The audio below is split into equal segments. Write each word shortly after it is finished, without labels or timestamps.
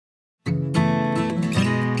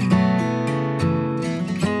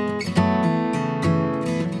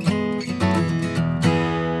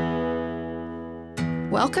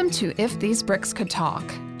Welcome to If These Bricks Could Talk,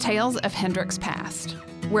 Tales of Hendrix Past,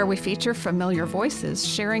 where we feature familiar voices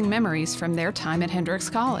sharing memories from their time at Hendrix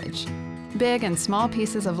College. Big and small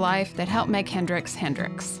pieces of life that help make Hendrix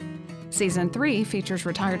Hendrix. Season 3 features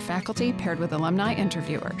retired faculty paired with alumni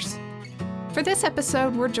interviewers. For this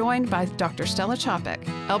episode, we're joined by Dr. Stella Chopik,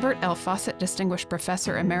 Elbert L. Fawcett Distinguished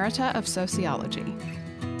Professor Emerita of Sociology.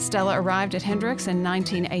 Stella arrived at Hendrix in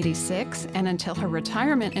 1986, and until her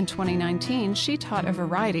retirement in 2019, she taught a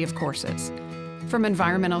variety of courses, from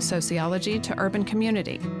environmental sociology to urban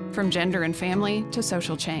community, from gender and family to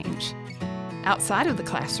social change. Outside of the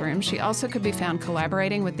classroom, she also could be found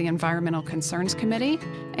collaborating with the Environmental Concerns Committee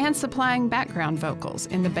and supplying background vocals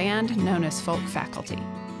in the band known as Folk Faculty.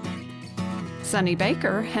 Sunny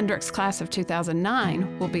Baker, Hendrix class of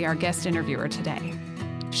 2009, will be our guest interviewer today.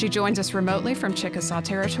 She joins us remotely from Chickasaw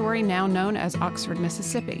Territory, now known as Oxford,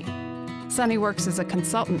 Mississippi. Sunny works as a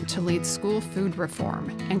consultant to lead school food reform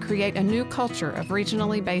and create a new culture of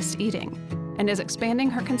regionally based eating, and is expanding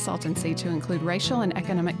her consultancy to include racial and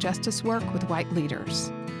economic justice work with white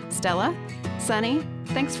leaders. Stella, Sunny,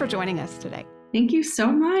 thanks for joining us today. Thank you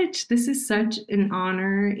so much. This is such an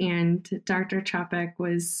honor, and Dr. Chopik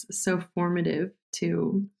was so formative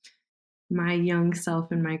to my young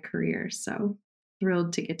self and my career. So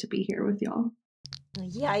thrilled to get to be here with y'all.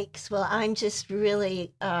 Yikes. Well, I'm just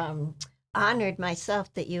really honored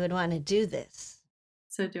myself that you would want to do this.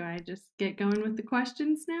 So do I just get going with the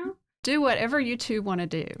questions now? Do whatever you two want to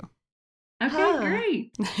do. Okay,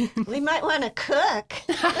 great. We might want to cook.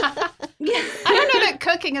 I don't know that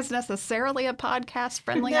cooking is necessarily a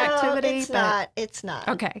podcast-friendly activity. It's not.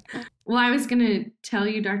 Okay. Well, I was going to tell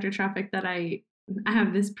you, Dr. Chopik, that I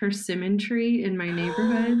have this persimmon tree in my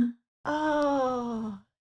neighborhood. Oh.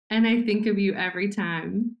 And I think of you every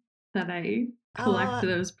time that I collect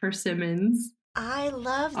those persimmons. I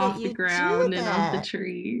love that off you the ground do and that. off the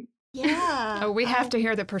tree. Yeah. Oh, we have to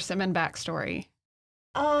hear the persimmon backstory.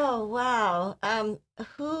 Oh, wow.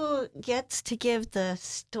 Who gets to give the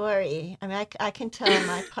story? I mean, I can tell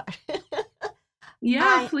my part.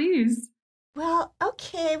 Yeah, please. Well,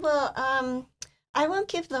 okay. Well, I won't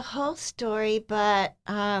give the whole story, but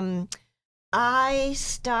I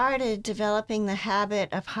started developing the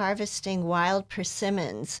habit of harvesting wild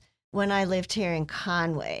persimmons when I lived here in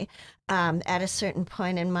Conway at a certain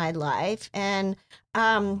point in my life. And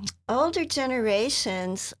older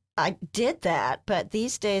generations, I did that, but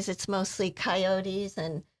these days it's mostly coyotes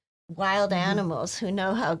and wild animals who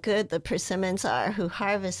know how good the persimmons are, who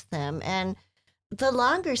harvest them. And the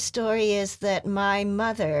longer story is that my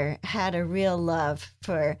mother had a real love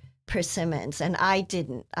for persimmons, and I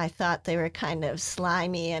didn't. I thought they were kind of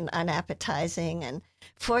slimy and unappetizing, and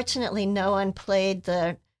fortunately no one played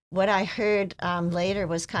what I heard later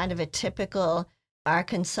was kind of a typical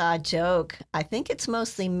Arkansas joke. I think it's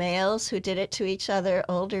mostly males who did it to each other,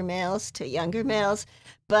 older males to younger males,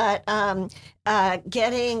 but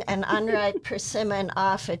getting an unripe persimmon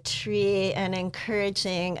off a tree and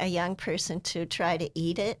encouraging a young person to try to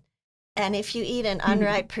eat it. And if you eat an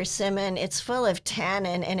unripe persimmon, it's full of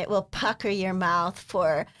tannin and it will pucker your mouth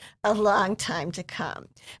for a long time to come.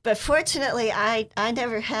 But fortunately, I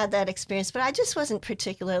never had that experience, but I just wasn't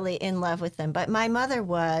particularly in love with them. But my mother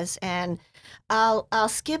was, and I'll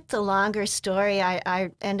skip the longer story.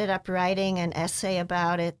 I ended up writing an essay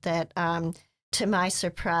about it that, to my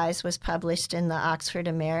surprise, was published in the Oxford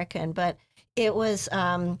American. But it was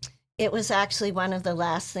actually one of the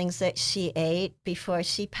last things that she ate before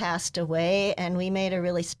she passed away, and we made a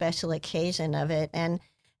really special occasion of it. And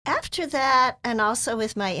after that, and also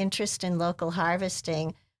with my interest in local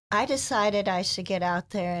harvesting, I decided I should get out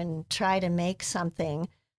there and try to make something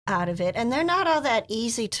out of it. And they're not all that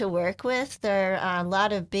easy to work with. There are a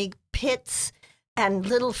lot of big pits and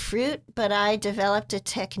little fruit, but I developed a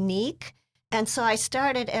technique. And so I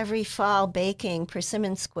started every fall baking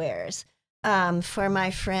persimmon squares for my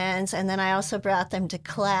friends, and then I also brought them to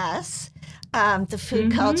class, the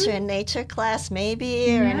food culture and nature class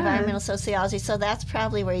maybe, or environmental sociology. So that's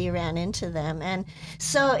probably where you ran into them. And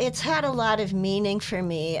so it's had a lot of meaning for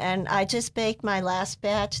me. And I just baked my last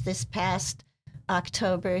batch this past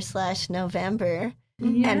October/November.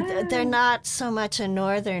 And they're not so much a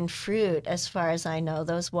northern fruit as far as I know,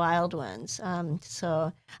 those wild ones.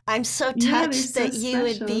 So I'm so touched that you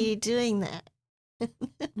would be doing that.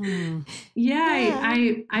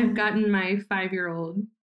 I've gotten my 5-year-old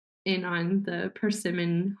in on the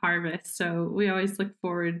persimmon harvest, so we always look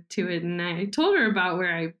forward to it. And I told her about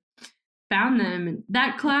where I found them.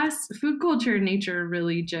 That class, food culture and nature,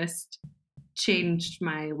 really just changed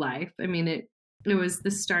my life. I mean, it was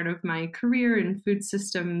the start of my career in food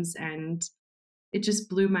systems, and it just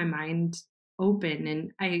blew my mind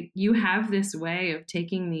open. And you have this way of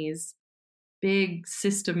taking these big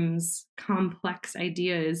systems, complex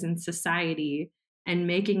ideas in society and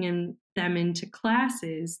making them into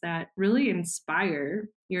classes that really inspire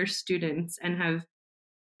your students and have,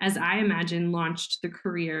 as I imagine, launched the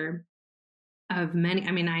career of many.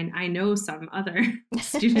 I mean, I know some other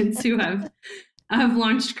students who have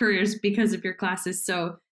launched careers because of your classes.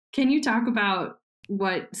 So can you talk about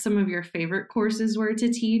what some of your favorite courses were to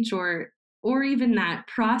teach, or even that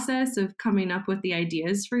process of coming up with the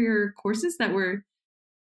ideas for your courses that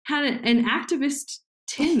had an activist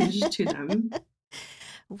tinge to them?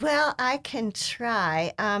 Well, I can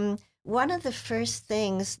try. One of the first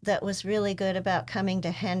things that was really good about coming to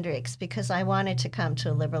Hendrix, because I wanted to come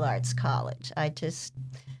to a liberal arts college.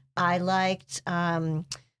 I liked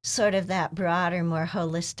sort of that broader, more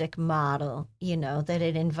holistic model, that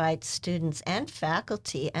it invites students and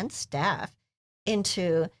faculty and staff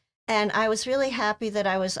into. And I was really happy that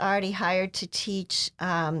I was already hired to teach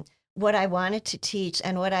what I wanted to teach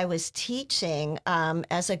and what I was teaching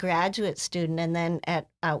as a graduate student, and then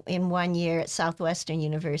in 1 year at Southwestern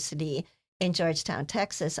University in Georgetown,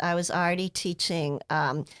 Texas, I was already teaching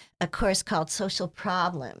a course called Social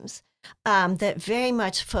Problems that very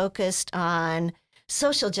much focused on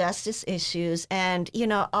social justice issues and,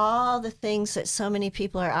 all the things that so many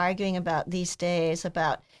people are arguing about these days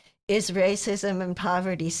about, is racism and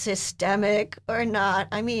poverty systemic or not?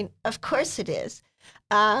 I mean, of course it is.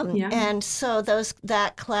 And so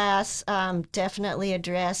that class definitely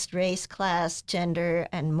addressed race, class, gender,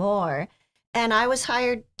 and more. And I was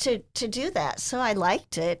hired to do that, so I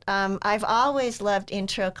liked it. I've always loved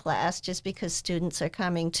intro class just because students are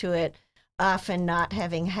coming to it often not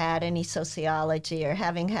having had any sociology or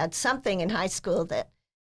having had something in high school that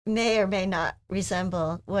may or may not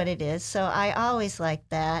resemble what it is. So I always liked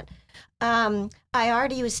that. I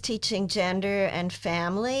already was teaching gender and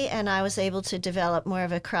family, and I was able to develop more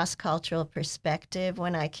of a cross-cultural perspective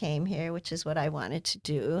when I came here, which is what I wanted to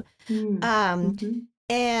do.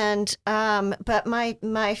 But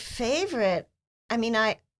my favorite, I mean,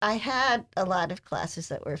 I had a lot of classes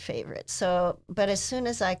that were favorites. So, but as soon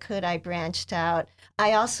as I could, I branched out.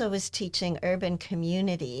 I also was teaching urban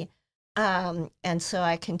community. And so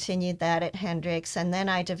I continued that at Hendrix. And then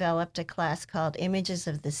I developed a class called Images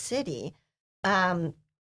of the City,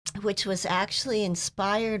 which was actually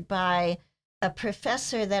inspired by a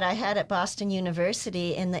professor that I had at Boston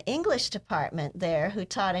University in the English department there, who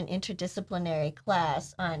taught an interdisciplinary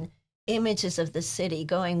class on images of the city,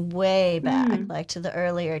 going way back, like to the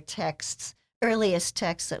earliest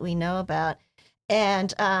texts that we know about.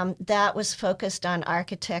 And that was focused on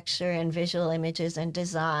architecture and visual images and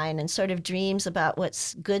design and sort of dreams about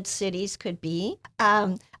what good cities could be.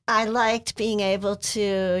 I liked being able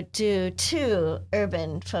to do 2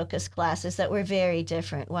 urban-focused classes that were very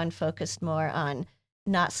different. One focused more on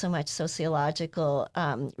not so much sociological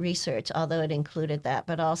research, although it included that,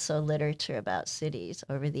 but also literature about cities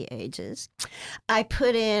over the ages. I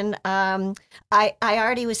put in, I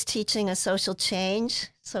already was teaching a social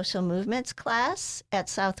movements class at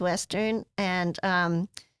Southwestern, and I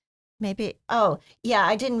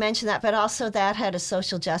didn't mention that, but also that had a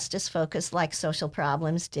social justice focus like Social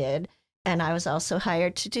Problems did, and I was also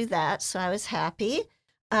hired to do that, so I was happy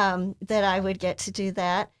that I would get to do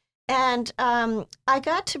that. And I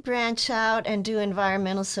got to branch out and do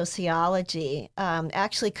environmental sociology.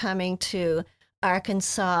 Actually coming to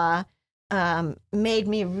Arkansas made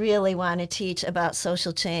me really want to teach about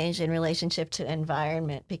social change in relationship to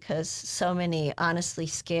environment, because so many honestly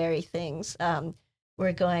scary things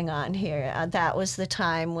were going on here. That was the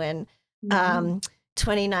time when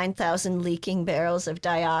 29,000 leaking barrels of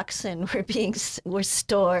dioxin were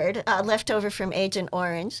stored, left over from Agent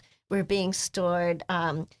Orange, were being stored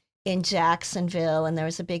in Jacksonville, and there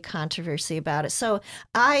was a big controversy about it. So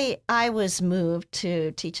I was moved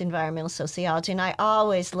to teach environmental sociology, and I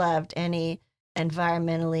always loved any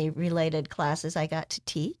environmentally related classes I got to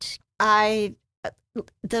teach.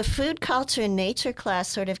 The food culture and nature class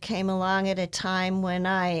sort of came along at a time when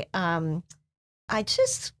I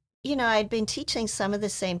just, I'd been teaching some of the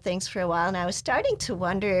same things for a while, and I was starting to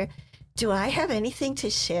wonder, do I have anything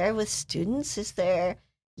to share with students? Is there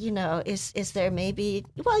is there maybe,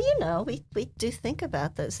 we do think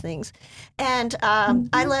about those things. And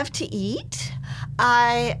I love to eat.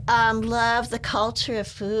 I love the culture of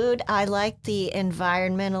food. I like the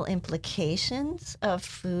environmental implications of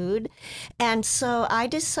food. And so I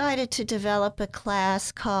decided to develop a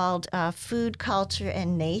class called Food, Culture,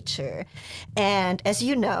 and Nature. And as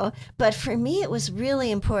you know, but for me, it was really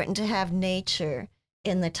important to have nature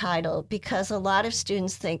in the title because a lot of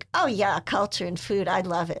students think, oh, yeah, culture and food, I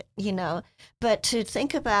love it, But to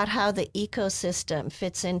think about how the ecosystem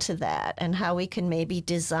fits into that and how we can maybe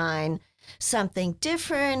design something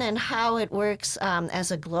different and how it works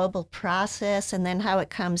as a global process, and then how it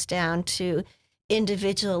comes down to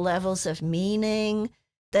individual levels of meaning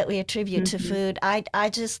that we attribute to food. I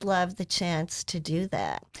just love the chance to do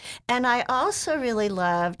that. And I also really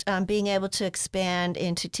loved being able to expand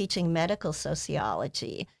into teaching medical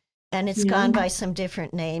sociology. And it's gone by some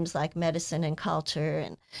different names like medicine and culture,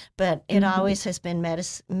 but it always has been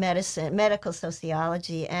medical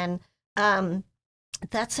sociology. And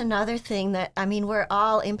that's another thing that, I mean, we're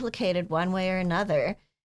all implicated one way or another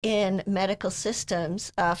in medical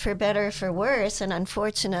systems, for better or for worse. And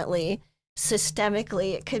unfortunately,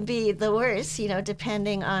 systemically, it could be the worst,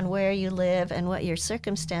 depending on where you live and what your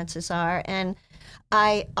circumstances are. And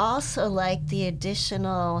I also like the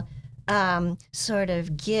additional sort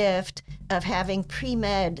of gift of having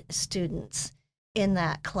pre-med students in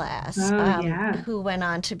that class who went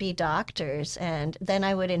on to be doctors. And then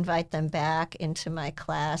I would invite them back into my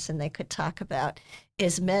class and they could talk about,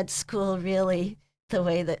 is med school really the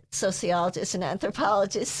way that sociologists and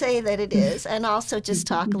anthropologists say that it is? And also just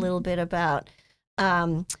talk a little bit about,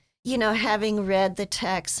 having read the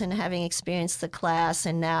text and having experienced the class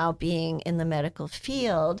and now being in the medical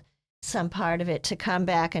field, some part of it to come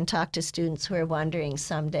back and talk to students who are wondering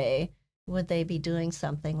someday, would they be doing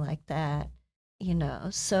something like that?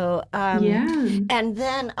 So, and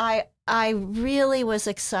then I really was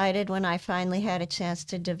excited when I finally had a chance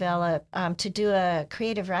to develop, to do a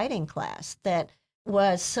creative writing class that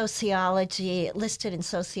was sociology, listed in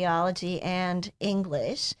sociology and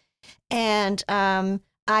English. And I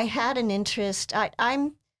had an interest,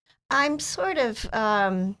 I'm sort of,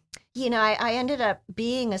 I ended up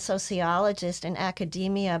being a sociologist in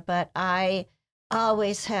academia, but I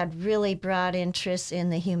always had really broad interests in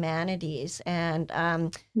the humanities. And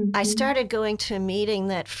I started going to a meeting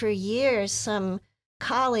that for years some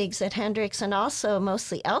colleagues at Hendrix and also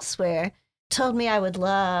mostly elsewhere told me I would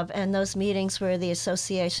love. And those meetings were the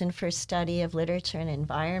Association for Study of Literature and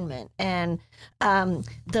Environment. And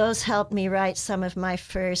those helped me write some of my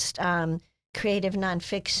first creative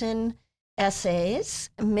nonfiction essays,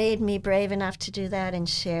 made me brave enough to do that and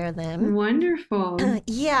share them. Wonderful.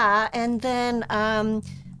 Yeah. And then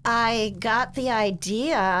I got the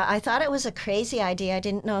idea. I thought it was a crazy idea. I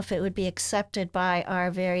didn't know if it would be accepted by our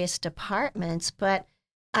various departments, but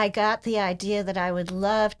I got the idea that I would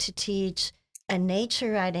love to teach a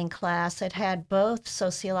nature writing class that had both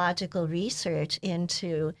sociological research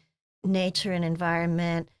into nature and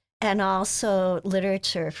environment and also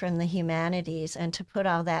literature from the humanities, and to put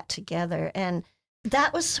all that together. And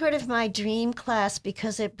that was sort of my dream class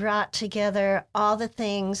because it brought together all the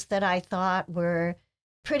things that I thought were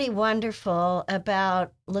pretty wonderful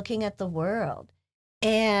about looking at the world.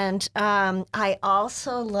 And I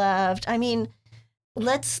also loved,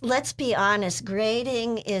 let's be honest,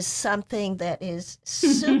 grading is something that is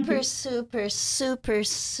super, super, super,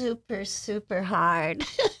 super, super hard.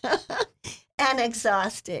 And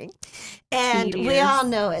exhausting. And we all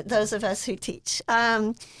know it, those of us who teach.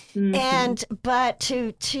 But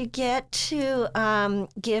to get to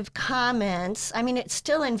give comments, it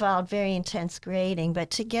still involved very intense grading,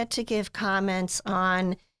 but to get to give comments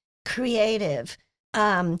on creative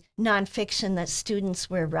nonfiction that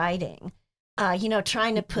students were writing,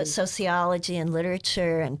 trying to put sociology and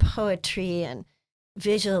literature and poetry and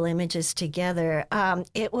visual images together.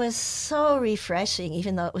 It was so refreshing,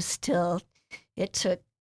 even though it took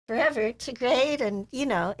forever to grade, and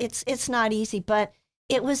it's not easy, but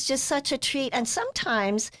it was just such a treat. And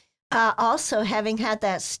sometimes also having had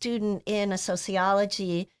that student in a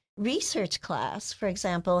sociology research class, for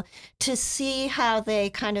example, to see how they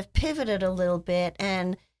kind of pivoted a little bit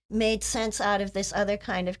and made sense out of this other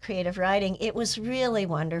kind of creative writing, it was really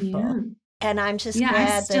wonderful. Yeah. And I'm just glad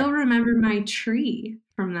I still remember my tree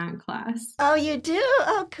from that class. Oh, you do?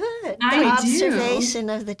 Oh, good. The observation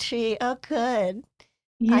of the tree. Oh, good.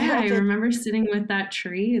 Yeah, I remember sitting with that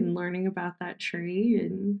tree and learning about that tree,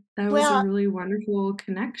 and that was a really wonderful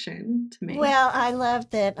connection to me. Well, I love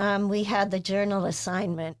that we had the journal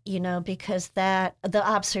assignment, because the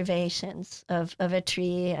observations of a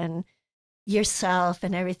tree and yourself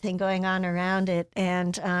and everything going on around it,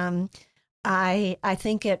 and I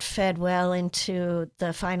think it fed well into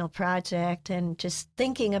the final project, and just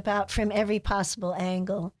thinking about from every possible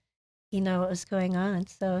angle, what was going on.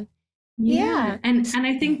 So, yeah. And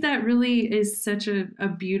I think that really is such a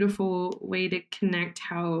beautiful way to connect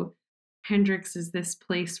how Hendrix is this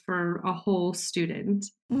place for a whole student,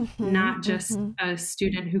 not just a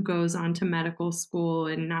student who goes on to medical school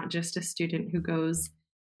and not just a student who goes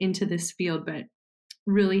into this field, but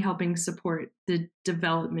really helping support the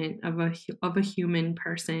development of a human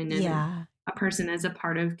person and a person as a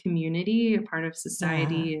part of community, a part of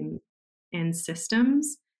society and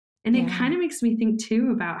systems. And it kind of makes me think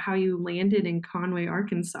too about how you landed in Conway,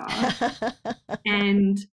 Arkansas,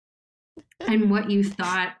 and what you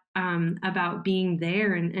thought about being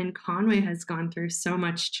there. And Conway has gone through so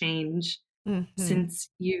much change since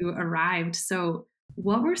you arrived. So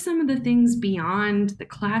what were some of the things beyond the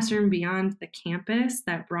classroom, beyond the campus,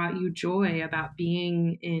 that brought you joy about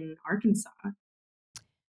being in Arkansas?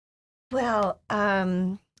 Well, at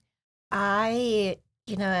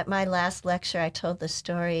my last lecture, I told the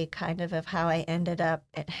story kind of how I ended up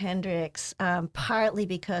at Hendrix, partly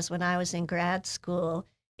because when I was in grad school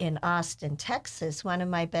in Austin, Texas, one of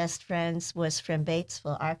my best friends was from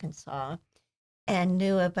Batesville, Arkansas, and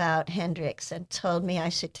knew about Hendrix and told me I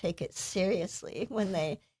should take it seriously when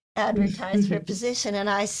they advertised for a position. And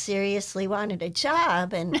I seriously wanted a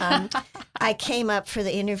job. And I came up for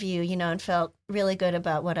the interview, and felt really good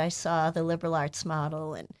about what I saw, the liberal arts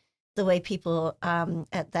model and the way people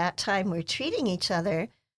at that time were treating each other.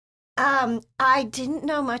 I didn't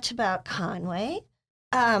know much about Conway,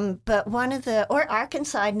 but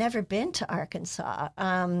Arkansas. I'd never been to Arkansas,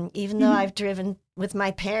 even though I've driven with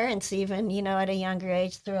my parents, even, at a younger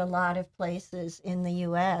age, through a lot of places in the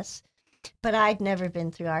U.S., but I'd never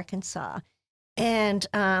been through Arkansas. And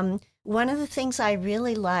one of the things I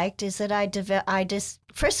really liked is that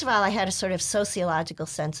first of all, I had a sort of sociological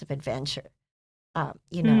sense of adventure.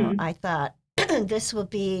 I thought this will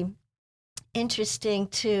be interesting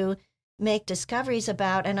to make discoveries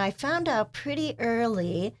about. And I found out pretty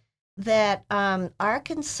early that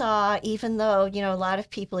Arkansas, even though, a lot of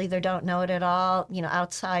people either don't know it at all,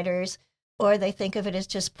 outsiders, or they think of it as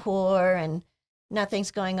just poor and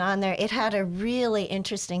nothing's going on there, it had a really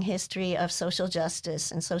interesting history of social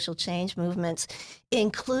justice and social change movements,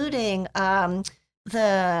 including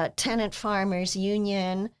the Tenant Farmers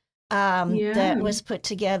Union, that was put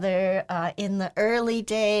together in the early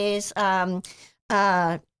days, an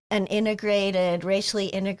racially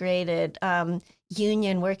integrated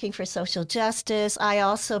union working for social justice. I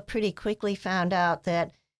also pretty quickly found out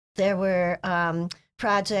that there were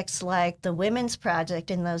projects like the Women's Project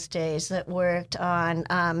in those days that worked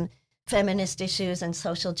on feminist issues and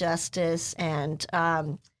social justice and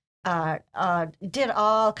did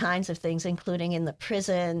all kinds of things, including in the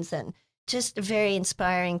prisons, and just a very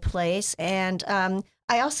inspiring place. And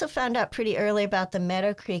I also found out pretty early about the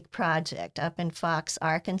Meadow Creek Project up in Fox,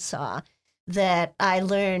 Arkansas, that I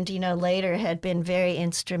learned, later had been very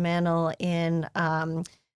instrumental in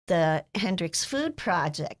the Hendrix Food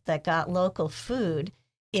Project that got local food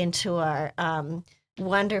into our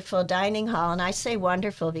wonderful dining hall. And I say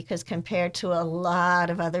wonderful because compared to a lot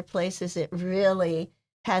of other places, it really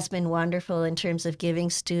has been wonderful in terms of giving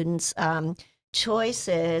students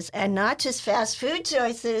choices, and not just fast food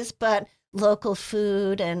choices, but local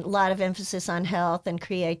food, and a lot of emphasis on health and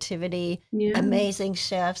creativity, amazing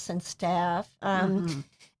chefs and staff. And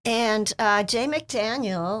Jay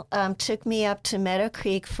McDaniel took me up to Meadow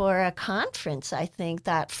Creek for a conference, I think,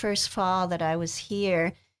 that first fall that I was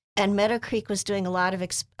here. And Meadow Creek was doing a lot of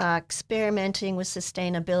experimenting with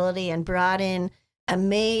sustainability and brought in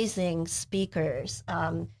amazing speakers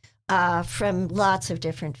from lots of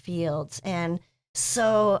different fields. And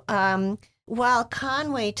so while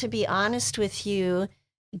Conway, to be honest with you,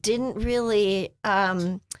 didn't really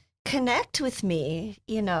connect with me,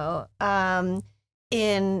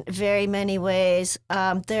 in very many ways,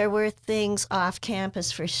 there were things off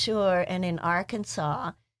campus for sure, and in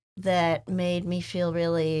Arkansas, that made me feel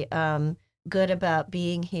really good about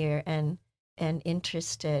being here and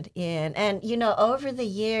interested in. And, over the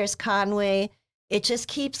years, Conway, it just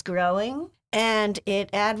keeps growing, and it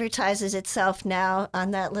advertises itself now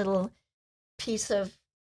on that little piece of,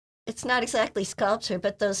 it's not exactly sculpture,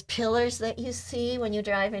 but those pillars that you see when you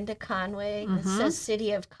drive into Conway. It says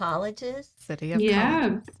City of Colleges. City of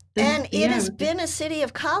Colleges. And it has been a city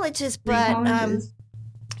of colleges, but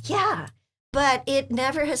but it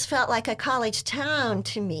never has felt like a college town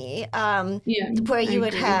to me, where you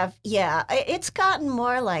would have, it's gotten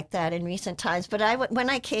more like that in recent times. But when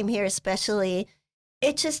I came here especially,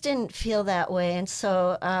 it just didn't feel that way. And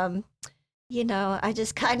so, I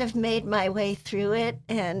just kind of made my way through it.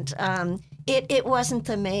 And it wasn't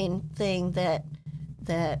the main thing that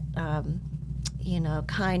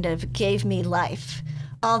kind of gave me life.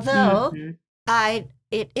 Although I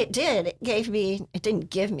it did. It gave me, it didn't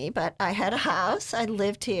give me, but I had a house. I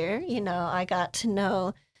lived here. You know, I got to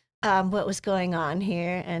know what was going on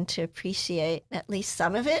here and to appreciate at least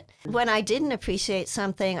some of it. When I didn't appreciate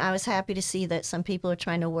something, I was happy to see that some people are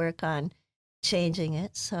trying to work on changing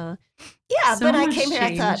it. So, yeah, So but I much came here,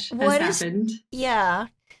 I thought, change what has is, happened. yeah.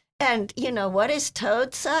 And, you know, what is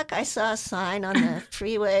toad suck? I saw a sign on the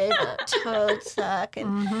freeway about toad suck. And,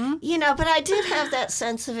 Mm-hmm. you know, but I did have that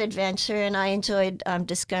sense of adventure and I enjoyed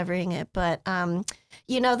discovering it. But,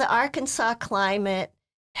 you know, the Arkansas climate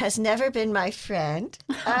has never been my friend.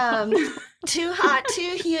 Too hot,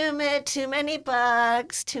 too humid, too many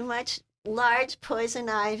bugs, too much large poison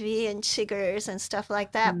ivy and chiggers and stuff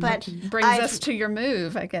like that. But Brings I've- us to your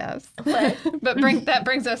move, I guess. What? But that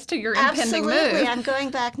brings us to your impending absolutely, move. I'm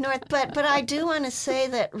going back north. But I do want to say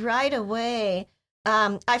that right away,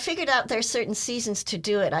 I figured out there's certain seasons to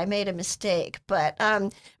do it. I made a mistake, but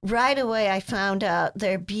right away I found out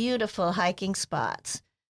they're beautiful hiking spots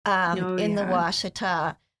Oh, in the yeah.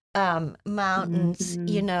 Ouachita mountains, Mhm.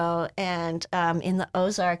 you know, and in the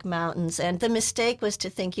Ozark Mountains. And the mistake was to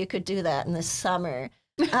think you could do that in the summer.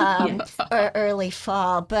 Yes. Or early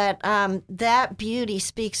fall, but that beauty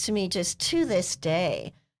speaks to me just to this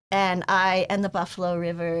day, and the Buffalo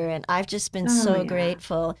River, and I've just been Oh, so yeah.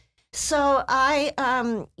 grateful. So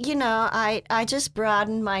you know, I just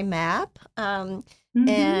broadened my map, Mhm.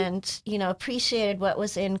 and you know, appreciated what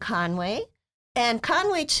was in Conway, and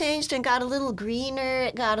Conway changed and got a little greener.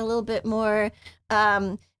 It got a little bit more.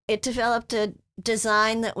 It developed a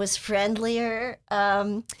design that was friendlier.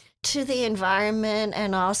 To the environment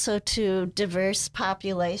and also to diverse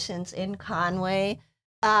populations in Conway,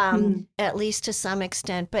 at least to some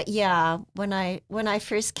extent. But yeah, when I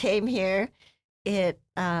first came here, it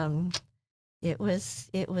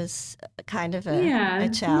was kind of Yeah, a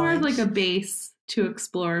it's more of challenge. like a base to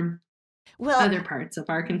explore Well, other parts of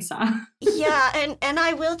Arkansas. yeah, and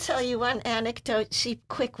I will tell you one anecdote,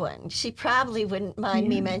 quick one. She probably wouldn't mind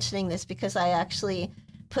me Yeah. mentioning this because I actually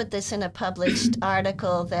put this in a published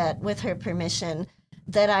article that, with her permission,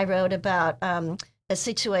 that I wrote about a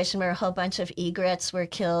situation where a whole bunch of egrets were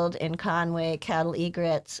killed in Conway, cattle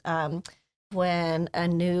egrets, when a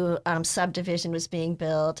new subdivision was being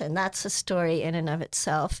built, and that's a story in and of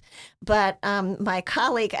itself. But my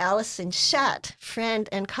colleague Allison Shutt, friend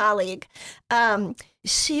and colleague,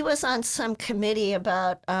 she was on some committee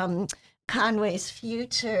about Conway's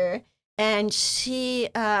future, and she,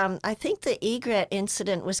 I think the egret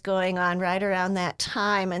incident was going on right around that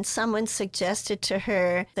time, and someone suggested to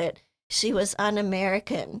her that she was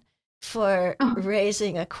un-American for Oh.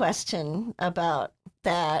 raising a question about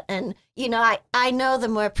that. And, you know, I know the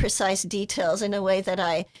more precise details in a way that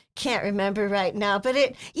I can't remember right now, but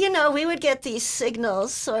we would get these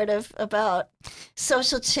signals sort of about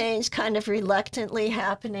social change kind of reluctantly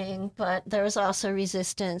happening, but there was also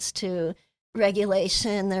resistance to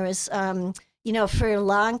regulation. There was, for a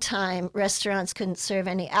long time, restaurants couldn't serve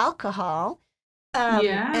any alcohol.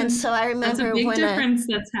 Yeah, And so I that's a remember big when difference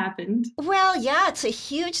that's happened. well, yeah, it's a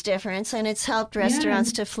huge difference, and it's helped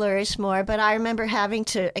restaurants to flourish more. But I remember having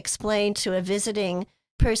to explain to a visiting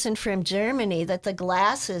person from Germany that the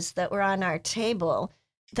glasses that were on our table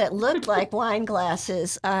that looked like wine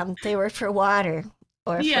glasses, they were for water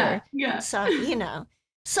or Yeah, for yeah. so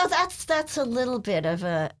So that's a little bit of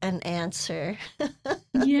an answer.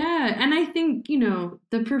 Yeah, and I think,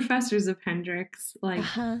 the professors of Hendrix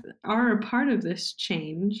Uh-huh. are a part of this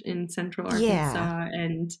change in Central Arkansas, Yeah.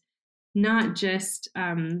 and not just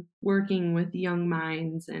working with young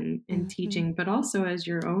minds and Mhm. teaching, but also as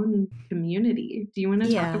your own community. Do you want to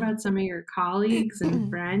talk Yeah. about some of your colleagues and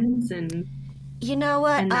friends and You know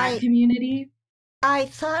what? that community? I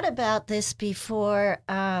thought about this before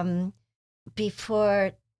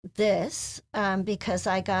this because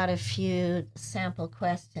I got a few sample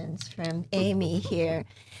questions from Amy here,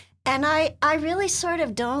 and I really sort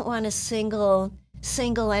of don't want to single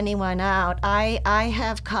anyone out. I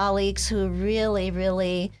have colleagues who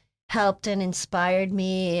really helped and inspired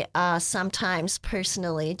me, sometimes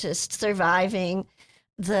personally, just surviving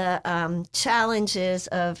the challenges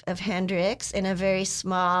of Hendrix in a very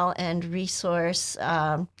small and resource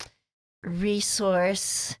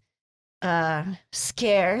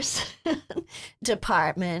scarce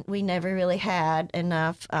department. We never really had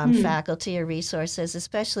enough faculty or resources,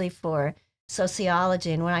 especially for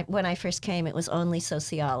sociology. And when I first came, it was only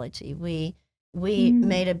sociology. We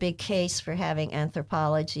made a big case for having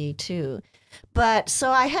anthropology too. But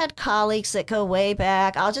so I had colleagues that go way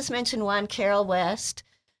back. I'll just mention one, Carol West,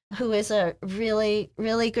 who is a really,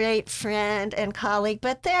 really great friend and colleague,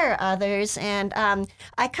 but there are others. And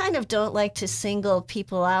I kind of don't like to single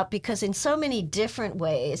people out because in so many different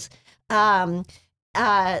ways, um,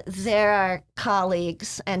 there are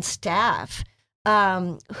colleagues and staff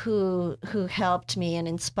who helped me and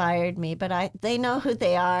inspired me, but they know who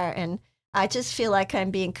they are, and I just feel like I'm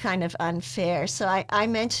being kind of unfair. So I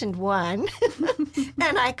mentioned one,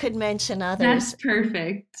 and I could mention others. That's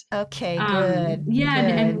perfect. Okay, good. Yeah,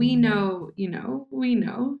 good. and we know, we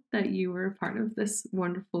know that you were part of this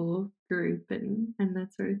wonderful group and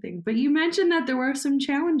that sort of thing. But you mentioned that there were some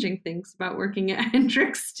challenging things about working at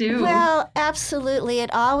Hendrix too. Well, absolutely.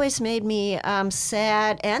 It always made me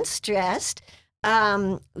sad and stressed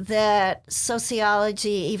that sociology,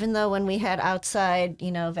 even though when we had outside,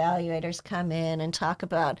 evaluators come in and talk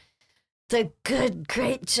about the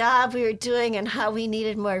great job we were doing and how we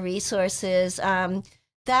needed more resources,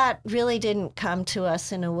 that really didn't come to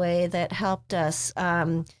us in a way that helped us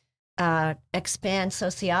expand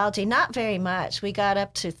sociology. Not very much. We got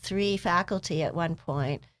up to 3 faculty at one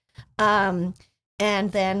point.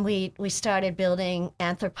 And then we started building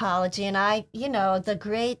anthropology. And the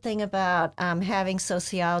great thing about having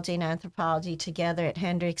sociology and anthropology together at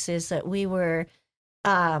Hendrix is that we were,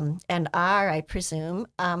 and are, I presume,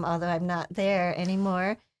 although I'm not there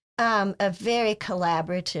anymore, a very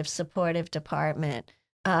collaborative, supportive department.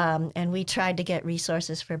 And we tried to get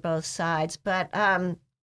resources for both sides. But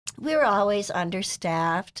we were always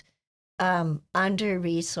understaffed,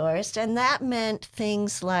 under-resourced. And that meant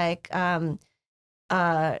things like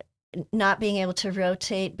not being able to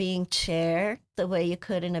rotate being chair the way you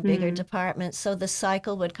could in a bigger department. So the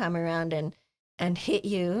cycle would come around and hit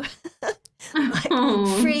you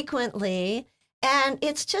frequently. And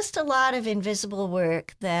it's just a lot of invisible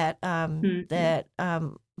work that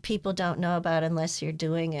people don't know about unless you're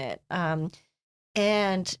doing it.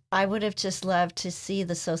 And I would have just loved to see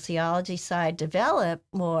the sociology side develop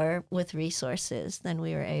more with resources than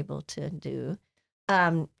we were able to do.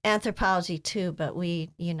 Anthropology too, but we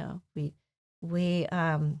did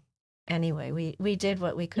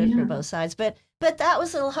what we could for both sides. But that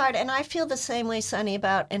was a little hard. And I feel the same way, Sunny,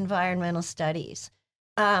 about environmental studies.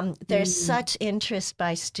 There's such interest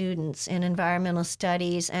by students in environmental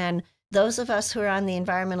studies, and those of us who are on the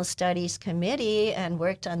environmental studies committee and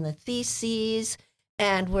worked on the theses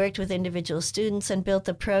and worked with individual students and built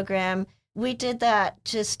the program, we did that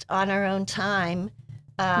just on our own time.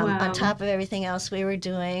 On top of everything else we were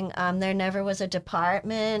doing. There never was a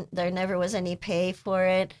department. There never was any pay for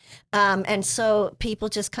it. And so people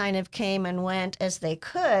just kind of came and went as they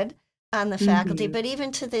could on the faculty. But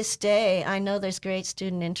even to this day, I know there's great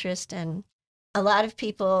student interest, and a lot of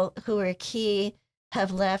people who were key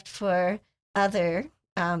have left for other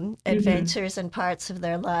adventures and parts of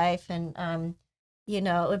their life. And,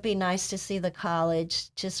 it would be nice to see the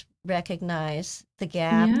college just recognize the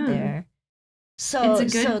gap there. So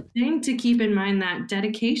it's a good thing to keep in mind, that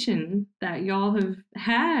dedication that y'all have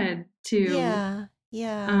had to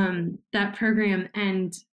that program.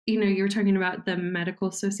 And, you were talking about the medical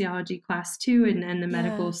sociology class too, and the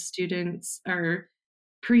medical students are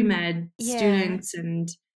pre-med students. And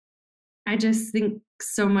I just think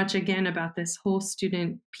so much again about this whole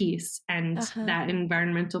student piece and that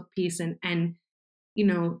environmental piece and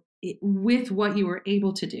with what you were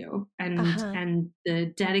able to do and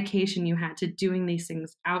the dedication you had to doing these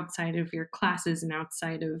things outside of your classes and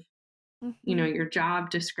outside of your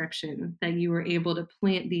job description, that you were able to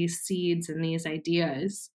plant these seeds and these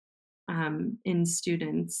ideas in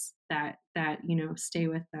students that stay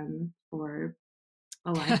with them for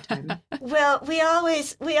a lifetime. Well, we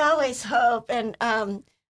always hope, and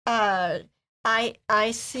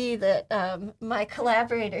I see that my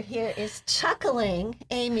collaborator here is chuckling,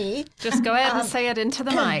 Amy. Just go ahead and say it into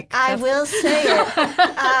the mic. I will say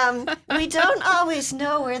it. We don't always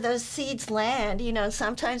know where those seeds land.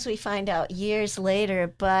 Sometimes we find out years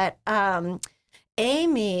later. But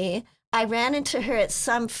Amy, I ran into her at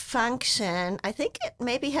some function. I think it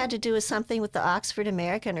maybe had to do with something with the Oxford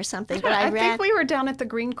American or something. But I think we were down at the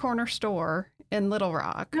Green Corner store in Little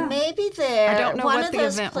Rock. Maybe there. I don't know what the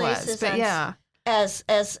event was, but yeah. As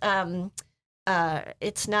it's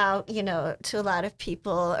now, to a lot of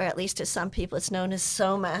people, or at least to some people, it's known as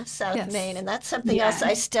SOMA, South Main, and that's something else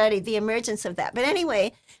I studied, the emergence of that. But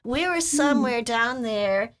anyway, we were somewhere down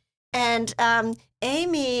there, and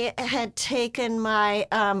Amy had taken my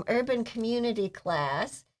urban community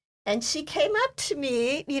class, and she came up to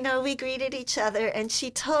me, we greeted each other, and she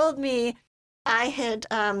told me I had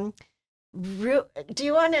Do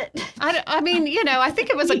you want to? I mean, I think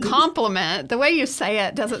it was a compliment. The way you say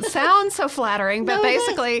it doesn't sound so flattering, but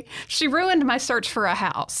basically, she ruined my search for a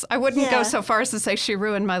house. I wouldn't go so far as to say she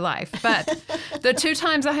ruined my life, but the 2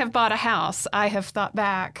 times I have bought a house, I have thought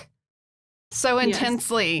back so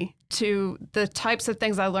intensely to the types of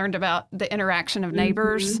things I learned about the interaction of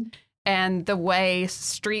neighbors and the way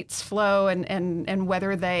streets flow and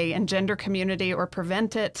whether they engender community or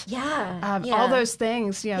prevent it. All those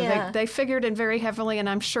things, they figured in very heavily, and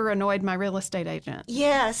I'm sure annoyed my real estate agent.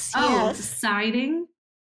 Yes. Siding.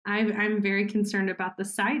 I'm very concerned about the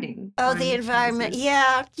siding. The environment.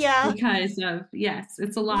 Yeah. Because of,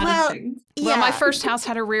 it's a lot of things. Well, my first house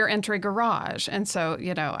had a rear entry garage. And so,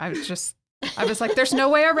 I was like, there's no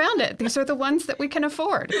way around it. These are the ones that we can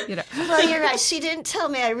afford. Well, you're right. She didn't tell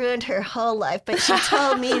me I ruined her whole life, but she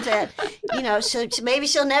told me that, maybe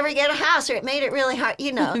she'll never get a house or it made it really hard,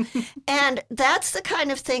 And that's the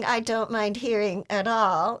kind of thing I don't mind hearing at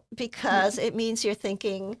all because it means you're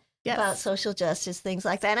thinking about social justice, things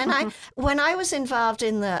like that. And when I was involved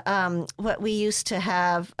in the what we used to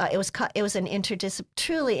have, it was an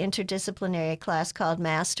truly interdisciplinary class called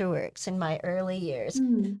Masterworks in my early years.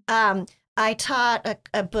 I taught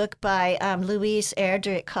a book by Louise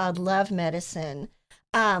Erdrich called Love Medicine.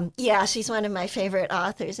 She's one of my favorite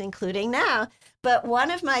authors, including now. But one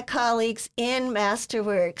of my colleagues in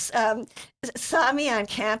Masterworks saw me on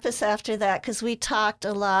campus after that because we talked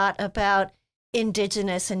a lot about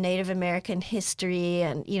Indigenous and Native American history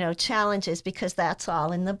and, challenges because that's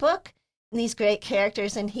all in the book. And these great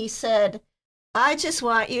characters. And he said, I just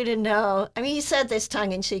want you to know, he said this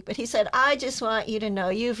tongue in cheek, but he said, I just want you to know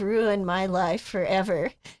you've ruined my life forever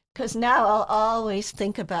because now I'll always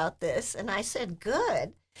think about this. And I said,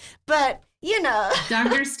 good. But,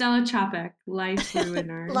 Dr. Stella Chopek, life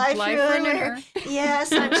ruiner. Life ruiner.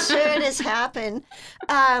 Yes, I'm sure it has happened.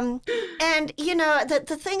 And,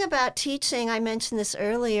 the thing about teaching, I mentioned this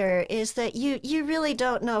earlier, is that you really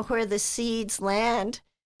don't know where the seeds land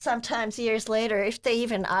sometimes years later, if they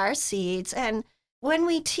even are seeds. And when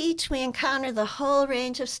we teach, we encounter the whole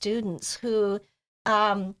range of students who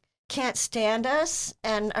can't stand us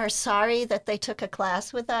and are sorry that they took a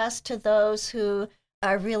class with us, to those who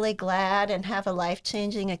are really glad and have a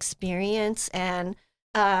life-changing experience. And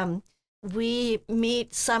we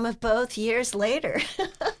meet some of both years later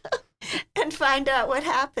and find out what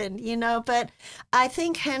happened, But I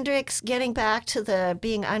think Hendrix, getting back to the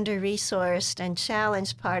being under-resourced and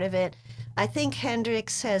challenged part of it, I think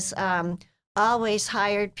Hendrix has always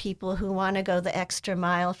hired people who want to go the extra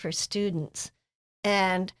mile for students.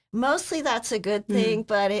 And mostly that's a good thing,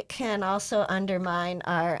 but it can also undermine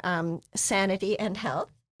our sanity and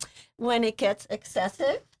health when it gets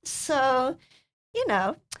excessive. So,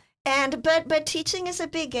 but teaching is a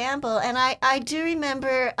big gamble. And I do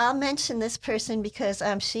remember, I'll mention this person because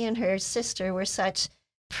she and her sister were such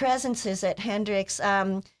presences at Hendrix,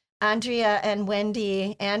 Andrea and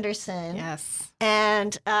Wendy Anderson. Yes.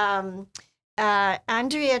 And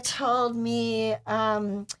Andrea told me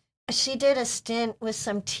she did a stint with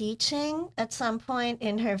some teaching at some point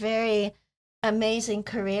in her very amazing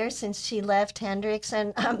career since she left Hendrix.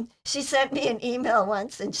 And she sent me an email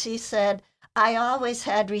once and she said, I always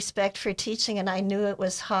had respect for teaching and I knew it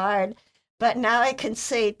was hard, but now I can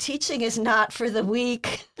say teaching is not for the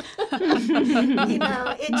weak.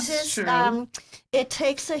 It just, it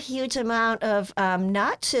takes a huge amount of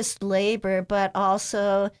not just labor, but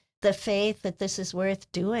also the faith that this is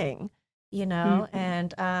worth doing,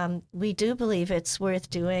 and we do believe it's worth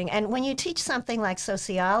doing. And when you teach something like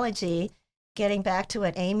sociology, getting back to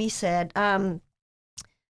what Amy said,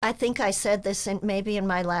 I think I said this maybe in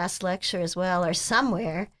my last lecture as well, or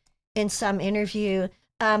somewhere in some interview.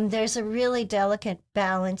 There's a really delicate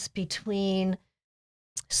balance between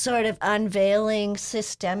sort of unveiling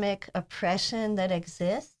systemic oppression that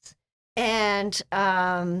exists and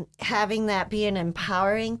having that be an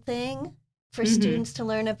empowering thing for students to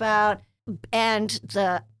learn about, and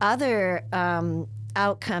the other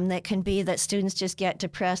outcome that can be that students just get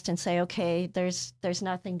depressed and say, okay, there's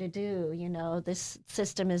nothing to do, this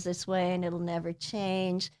system is this way and it'll never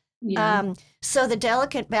change. So the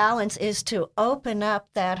delicate balance is to open up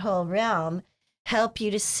that whole realm, help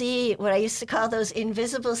you to see what I used to call those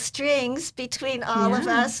invisible strings between all of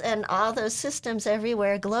us and all those systems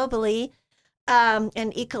everywhere globally and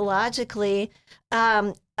ecologically,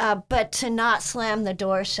 but to not slam the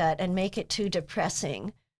door shut and make it too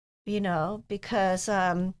depressing. Because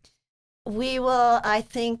we will, I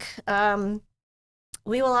think,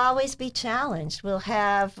 we will always be challenged.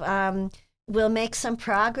 We'll make some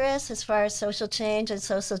progress as far as social change and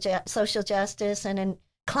social justice and in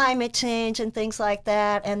climate change and things like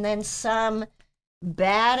that. And then some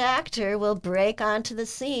bad actor will break onto the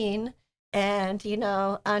scene and,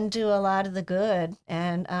 undo a lot of the good.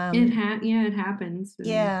 And it happens. And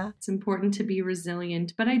yeah, it's important to be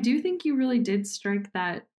resilient. But I do think you really did strike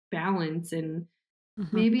that balance. And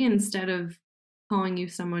maybe instead of calling you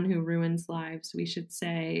someone who ruins lives, we should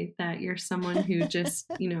say that you're someone who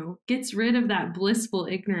just, gets rid of that blissful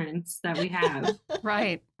ignorance that we have.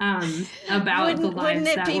 Right. About the lives wouldn't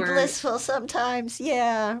it that be we're blissful sometimes?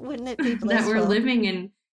 Yeah, wouldn't it be blissful that we're living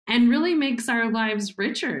in, and really makes our lives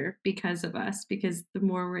richer because of us, because the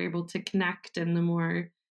more we're able to connect and the more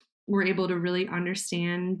we're able to really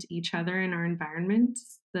understand each other and our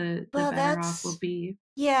environments, the better off we'll be.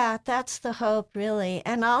 Yeah, that's the hope, really.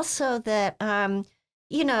 And also that,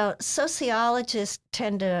 sociologists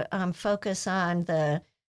tend to focus on the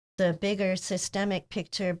bigger systemic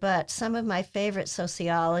picture, but some of my favorite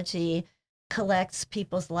sociology collects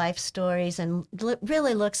people's life stories and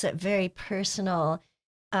really looks at very personal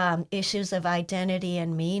issues of identity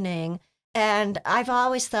and meaning. And I've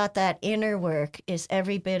always thought that inner work is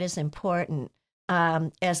every bit as important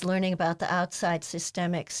as learning about the outside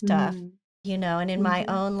systemic stuff, and in my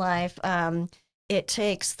own life, it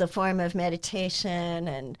takes the form of meditation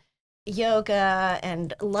and yoga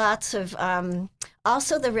and lots of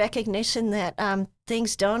also the recognition that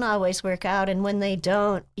things don't always work out. And when they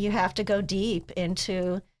don't, you have to go deep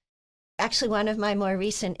into. Actually, one of my more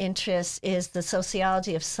recent interests is the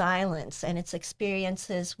sociology of silence and its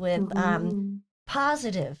experiences with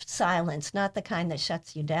positive silence, not the kind that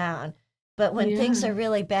shuts you down. But when things are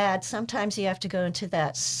really bad, sometimes you have to go into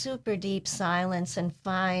that super deep silence and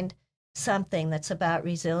find something that's about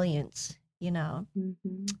resilience,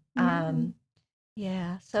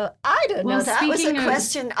 Yeah, so I don't know. That was a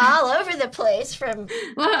question all over the place from...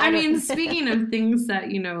 Well, I mean, speaking of things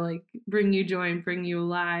that, like bring you joy and bring you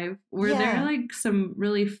alive, were there like some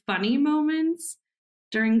really funny moments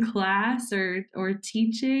during class or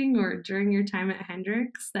teaching or during your time at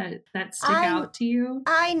Hendrix that stick out to you?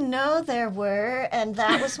 I know there were, and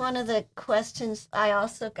that was one of the questions I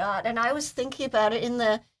also got. And I was thinking about it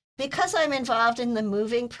because I'm involved in the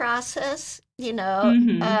moving process,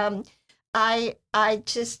 I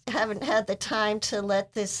just haven't had the time to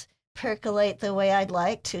let this percolate the way I'd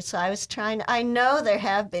like to. So I know there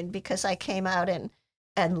have been because I came out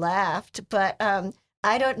and laughed, but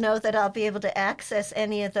I don't know that I'll be able to access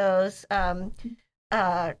any of those,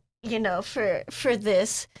 for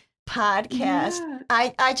this podcast. Yeah.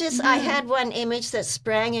 I had one image that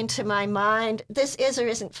sprang into my mind. This is or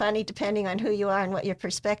isn't funny depending on who you are and what your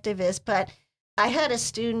perspective is, but I had a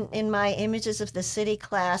student in my Images of the City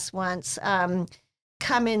class once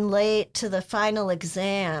come in late to the final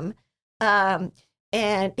exam, and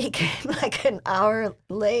he came like an hour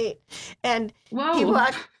late, and he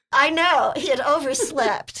walked. I know he had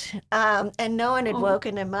overslept, and no one had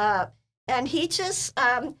woken him up, and he just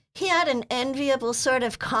he had an enviable sort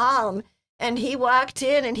of calm, and he walked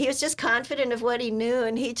in, and he was just confident of what he knew,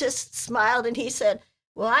 and he just smiled, and he said,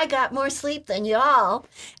 "Well, I got more sleep than y'all."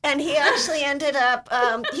 And he actually ended up,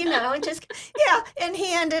 and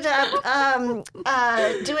he ended up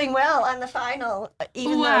doing well on the final,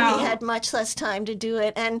 even though he had much less time to do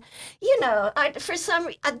it. And,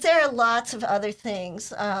 there are lots of other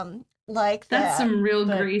things like that. That's some real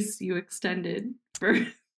grace you extended for.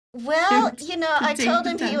 Well, I told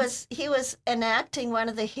him he was enacting one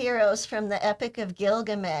of the heroes from the Epic of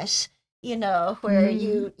Gilgamesh, where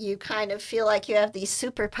you kind of feel like you have these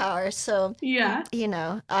superpowers. So,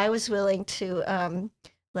 I was willing to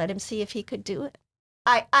let him see if he could do it.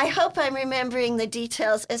 I hope I'm remembering the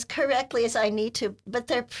details as correctly as I need to, but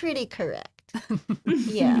they're pretty correct.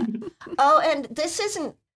 Yeah. Oh, and this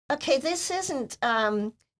isn't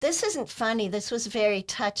funny. This was very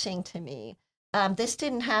touching to me. This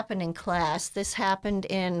didn't happen in class. This happened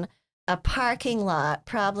in a parking lot,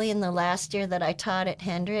 probably in the last year that I taught at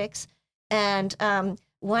Hendrix. And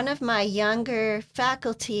one of my younger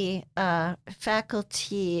faculty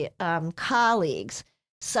colleagues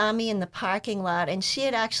saw me in the parking lot, and she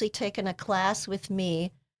had actually taken a class with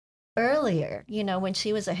me earlier, when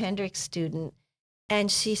she was a Hendrix student. And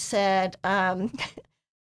she said,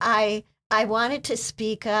 I wanted to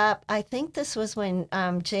speak up. I think this was when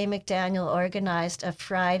Jay McDaniel organized a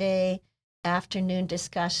Friday afternoon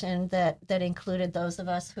discussion that included those of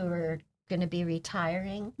us who were going to be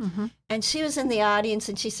retiring. Mm-hmm. And she was in the audience,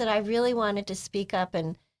 and she said, "I really wanted to speak up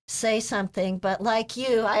and say something, but like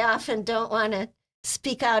you, I often don't want to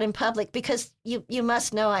speak out in public because you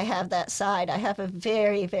must know I have that side. I have a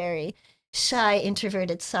very, very shy,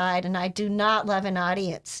 introverted side, and I do not love an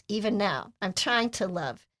audience, even now. I'm trying to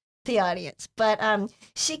love the audience. But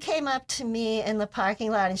she came up to me in the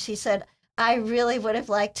parking lot and she said, I really would have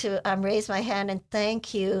liked to raise my hand and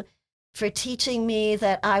thank you for teaching me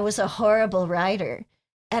that I was a horrible writer.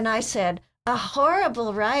 And I said, a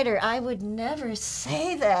horrible writer? I would never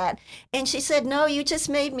say that. And she said, no, you just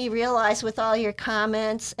made me realize with all your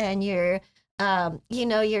comments and your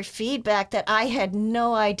your feedback that I had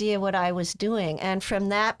no idea what I was doing. And from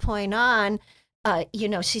that point on,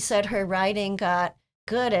 she said her writing got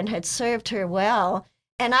good and had served her well.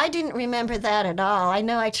 And I didn't remember that at all. I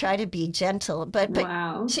know I try to be gentle, but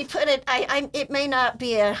Wow. she put it. It may not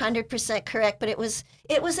be 100% correct, but it was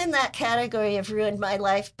in that category of ruined my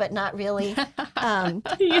life, but not really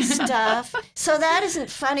stuff. So that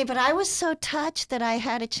isn't funny. But I was so touched that I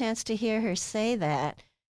had a chance to hear her say that.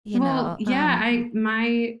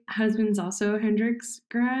 My husband's also a Hendrix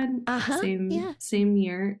grad, same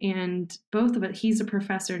year, and both of it. He's a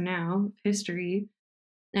professor now of history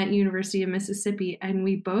at University of Mississippi, and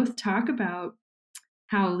we both talk about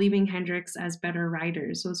how leaving Hendrix as better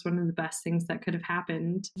writers was one of the best things that could have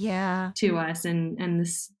happened to us, and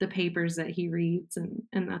the papers that he reads and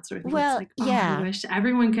that sort of thing. Well, it's like, I wish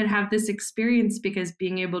everyone could have this experience, because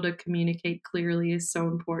being able to communicate clearly is so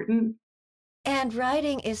important. And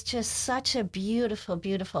writing is just such a beautiful,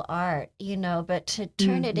 beautiful art, but to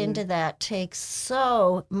turn it into that takes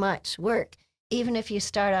so much work, even if you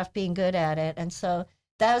start off being good at it. And so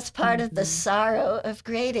that was part of the sorrow of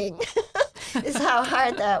grading is how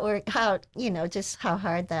hard that work, just how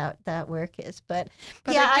hard that work is. But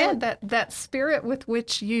yeah, again, that spirit with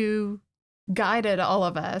which you guided all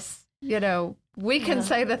of us, we can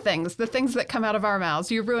say the things that come out of our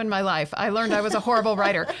mouths. You ruined my life. I learned I was a horrible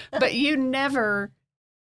writer. But you never,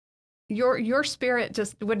 your spirit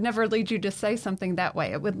just would never lead you to say something that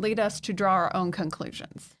way. It would lead us to draw our own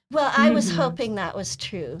conclusions. Well, I was hoping that was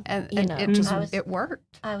true. And it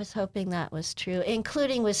worked. I was hoping that was true,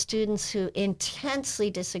 including with students who intensely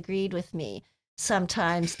disagreed with me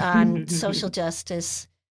sometimes on social justice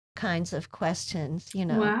kinds of questions,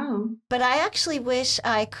 Wow. But I actually wish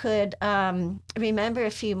I could remember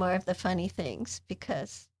a few more of the funny things,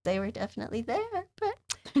 because they were definitely there. But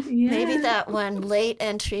maybe that one late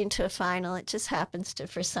entry into a final, it just happens to,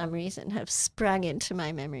 for some reason, have sprung into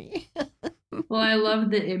my memory. Well, I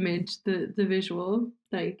love the image, the visual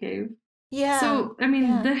that you gave. Yeah. So,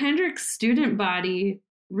 the Hendrix student body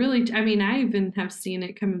really, I even have seen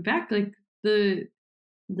it coming back, like the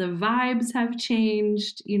vibes have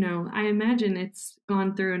changed. I imagine it's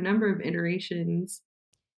gone through a number of iterations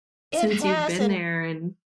since you've been there.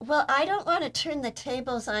 And well, I don't want to turn the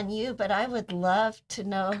tables on you, but I would love to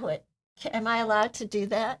know am I allowed to do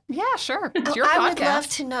that? Yeah, sure. It's your podcast. I would love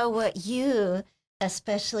to know what you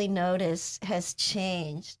especially notice has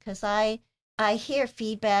changed, because I hear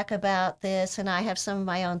feedback about this and I have some of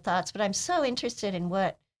my own thoughts, but I'm so interested in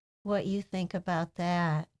what you think about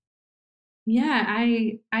that. Yeah,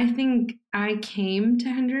 I think I came to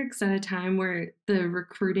Hendrix at a time where the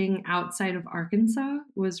recruiting outside of Arkansas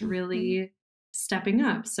was really stepping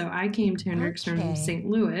up. So I came to Hendrix from St.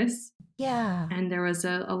 Louis. Yeah. And there was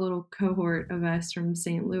a little cohort of us from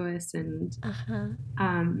St. Louis. And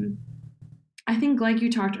I think, like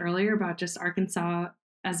you talked earlier about just Arkansas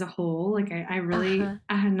as a whole, like I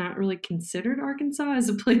had not really considered Arkansas as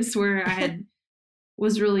a place where I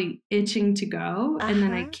was really itching to go. And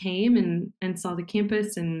then I came and saw the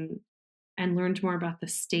campus and learned more about the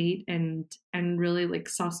state and really like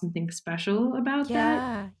saw something special about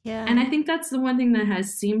that. Yeah. And I think that's the one thing that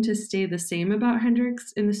has seemed to stay the same about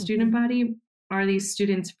Hendrix in the student body are these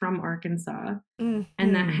students from Arkansas. And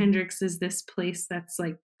that Hendrix is this place that's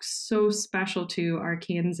like so special to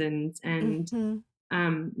Arkansans and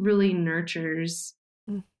really nurtures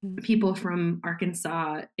people from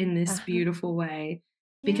Arkansas in this beautiful way,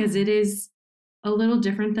 because it is a little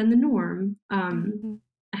different than the norm.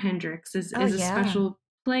 Hendrix is a special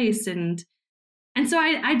place, and so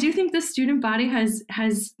I do think the student body has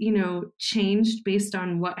changed based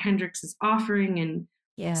on what Hendrix is offering,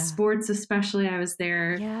 and sports especially. I was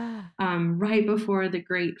there right before the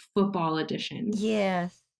great football edition.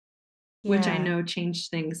 Which I know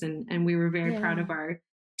changed things, and we were very proud of our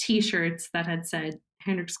T-shirts that had said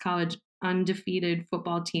Hendrix College undefeated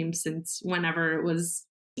football team since whenever it was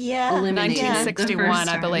eliminated. 1961,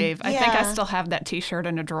 I believe. I think I still have that T-shirt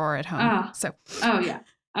in a drawer at home. I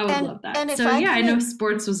would love that. And I know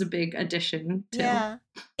sports was a big addition too. Yeah.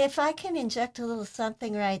 If I can inject a little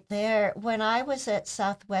something right there, when I was at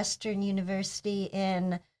Southwestern University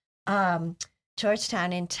in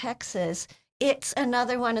Georgetown in Texas, it's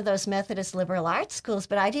another one of those Methodist liberal arts schools,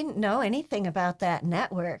 but I didn't know anything about that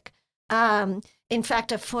network. in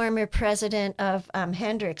fact, a former president of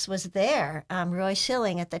Hendrix was there, Roy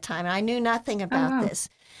Schilling at the time. And I knew nothing Oh, about wow. this.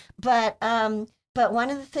 But one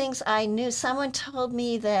of the things I knew, someone told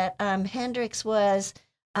me that Hendrix was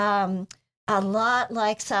a lot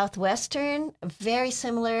like Southwestern, very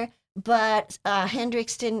similar, but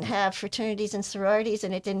Hendrix didn't have fraternities and sororities,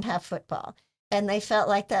 and it didn't have football. And they felt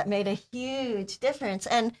like that made a huge difference.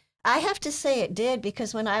 And I have to say it did,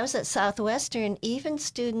 because when I was at Southwestern, even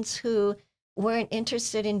students who weren't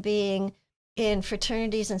interested in being in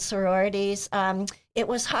fraternities and sororities, it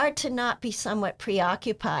was hard to not be somewhat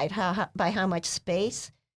preoccupied by how much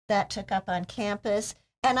space that took up on campus.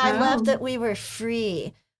 And I loved Oh. that we were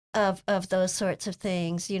free of those sorts of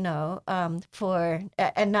things, for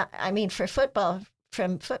and not, I mean, for football,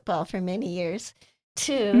 from football for many years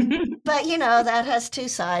too. But that has two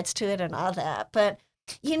sides to it and all that. But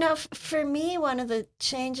for me, one of the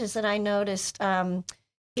changes that I noticed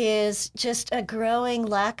is just a growing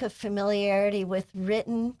lack of familiarity with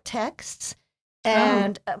written texts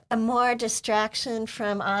and a more distraction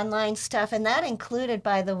from online stuff. And that included,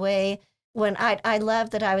 by the way, when I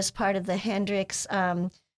loved that I was part of the Hendrix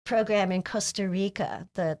program in Costa Rica,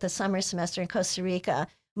 the summer semester in Costa Rica,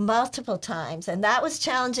 multiple times. And that was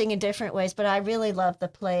challenging in different ways, but I really loved the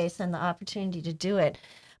place and the opportunity to do it.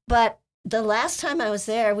 But the last time I was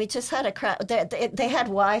there, we just had a crowd. They had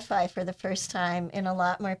Wi-Fi for the first time in a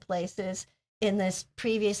lot more places in this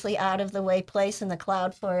previously out of the way place in the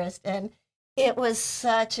cloud forest. And it was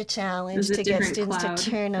such a challenge to get students to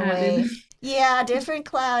turn away. Yeah, different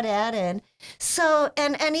cloud added. So,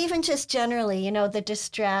 and even just generally, the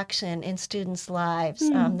distraction in students' lives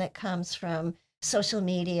that comes from social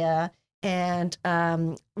media and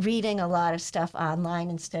reading a lot of stuff online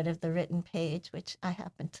instead of the written page, which I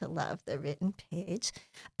happen to love the written page.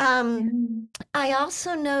 I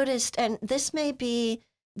also noticed, and this may be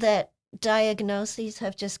that diagnoses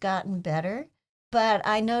have just gotten better, but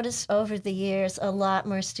I noticed over the years a lot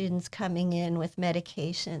more students coming in with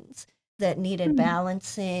medications that needed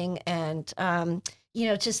balancing and,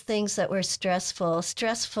 just things that were stressful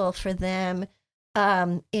for them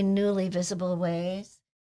in newly visible ways.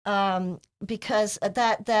 Because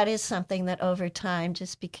that is something that over time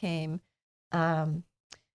just became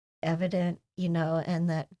evident, and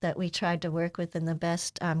that we tried to work with in the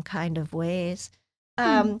best kind of ways.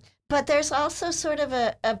 But there's also sort of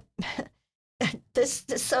a this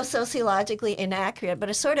is so sociologically inaccurate,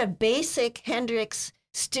 but a sort of basic Hendrix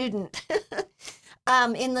student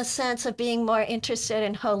in the sense of being more interested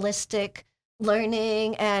in holistic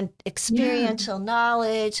learning and experiential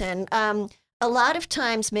knowledge and a lot of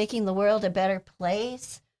times making the world a better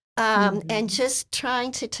place and just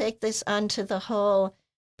trying to take this onto the whole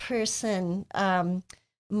person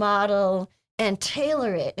model and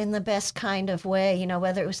tailor it in the best kind of way,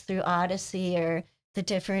 whether it was through Odyssey or the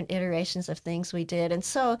different iterations of things we did. And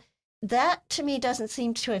so that to me doesn't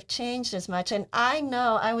seem to have changed as much. And I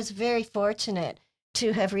know I was very fortunate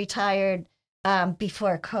to have retired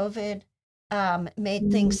before COVID made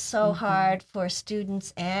things so hard for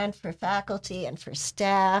students and for faculty and for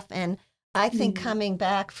staff. And I think coming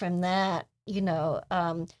back from that,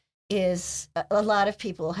 is a lot of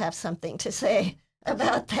people have something to say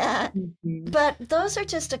about that. But those are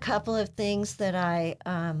just a couple of things that I,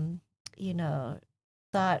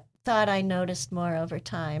 thought I noticed more over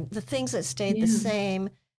time. The things that stayed the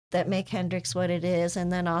same that make Hendrix what it is,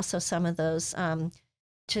 and then also some of those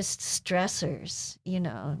just stressors,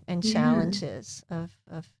 and challenges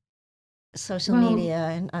of social media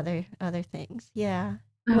and other things. Yeah.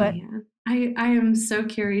 Oh, yeah. I am so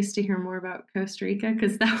curious to hear more about Costa Rica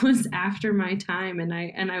because that was after my time, and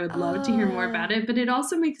I would love to hear more about it. But it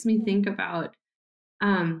also makes me think about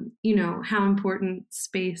how important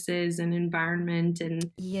space is and environment, and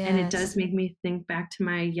it does make me think back to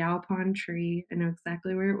my Yaupon tree. I know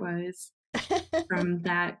exactly where it was from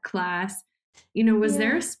that class. Was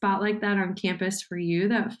there a spot like that on campus for you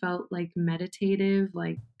that felt like meditative?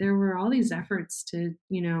 Like there were all these efforts to,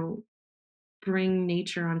 bring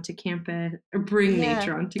nature onto campus, or bring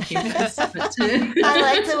nature onto campus. But I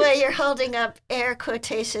like the way you're holding up air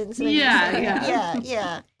quotations. Yeah.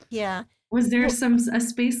 Was there a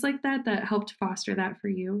space like that helped foster that for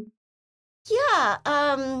you? Yeah.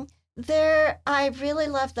 I really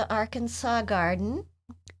loved the Arkansas Garden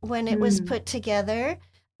when it was put together.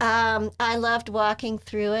 I loved walking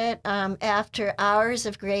through it after hours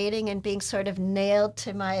of grading and being sort of nailed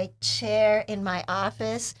to my chair in my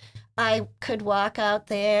office. I could walk out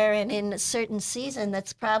there, and in a certain season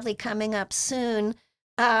that's probably coming up soon,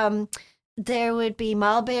 there would be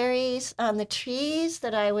mulberries on the trees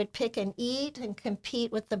that I would pick and eat and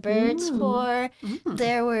compete with the birds for.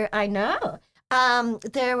 There were, I know.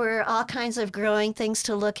 There were all kinds of growing things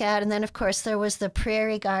to look at. And then, of course, there was the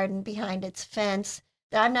prairie garden behind its fence.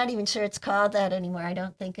 I'm not even sure it's called that anymore. I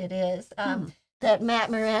don't think it is. That Matt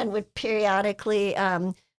Moran would periodically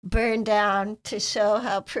burn down to show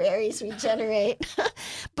how prairies regenerate.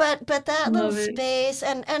 but that little space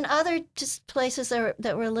and other just places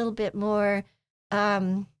that were a little bit more,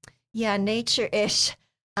 nature-ish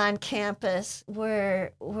on campus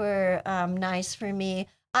were nice for me.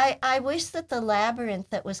 I wish that the labyrinth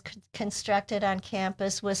that was constructed on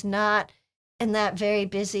campus was not in that very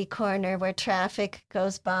busy corner where traffic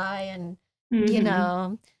goes by and, you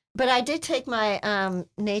know. But I did take my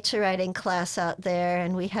nature writing class out there,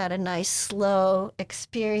 and we had a nice, slow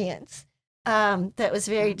experience that was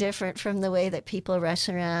very different from the way that people rush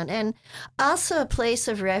around. And also a place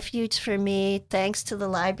of refuge for me, thanks to the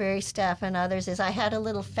library staff and others, is I had a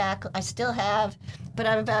little I still have, but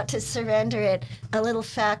I'm about to surrender it, a little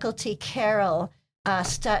faculty carrel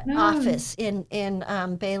office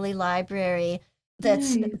in Bailey Library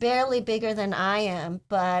that's barely bigger than I am,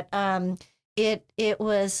 but it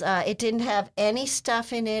didn't have any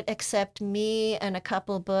stuff in it except me and a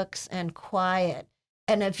couple books and quiet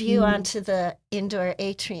and a view onto the indoor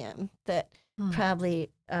atrium that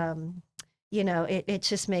probably it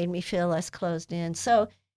just made me feel less closed in. So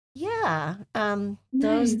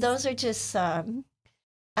those are just some.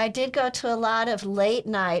 I did go to a lot of late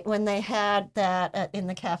night when they had that in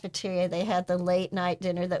the cafeteria. They had the late night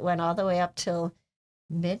dinner that went all the way up till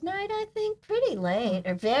midnight, I think, pretty late,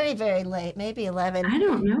 or very, very late, maybe 11. I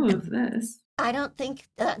don't know of this. I don't think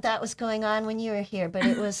that was going on when you were here, but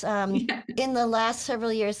it was in the last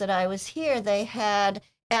several years that I was here, they had,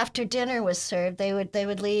 after dinner was served, they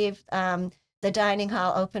would leave the dining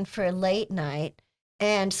hall open for a late night.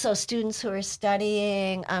 And so students who were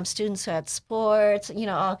studying, students who had sports,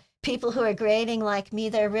 all people who are grading like me,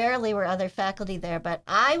 there rarely were other faculty there, but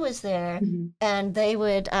I was there, and they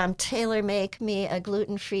would tailor make me a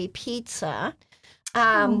gluten-free pizza.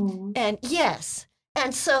 And yes,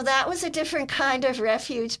 and so that was a different kind of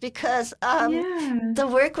refuge because the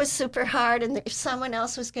work was super hard, and if someone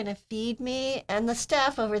else was going to feed me, and the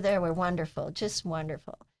staff over there were wonderful, just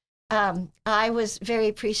wonderful. I was very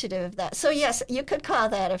appreciative of that. So yes, you could call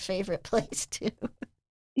that a favorite place too.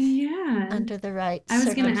 Yeah. Under the right I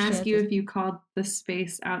was going to ask you if you called the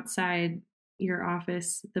space outside your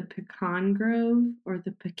office the Pecan Grove or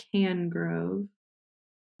the Pecan Grove.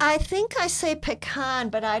 I think I say pecan,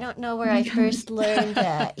 but I don't know where I first learned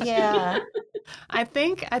that. Yeah. I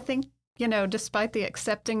think, despite the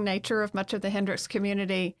accepting nature of much of the Hendricks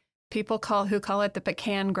community, people who call it the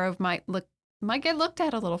Pecan Grove might get looked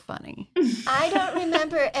at a little funny. I don't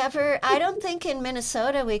remember I don't think in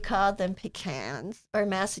Minnesota we called them pecans, or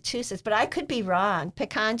Massachusetts, but I could be wrong.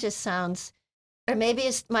 Pecan just sounds, or maybe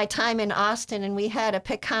it's my time in Austin, and we had a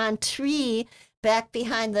pecan tree back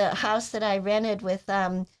behind the house that I rented with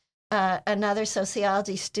another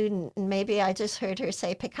sociology student, and maybe I just heard her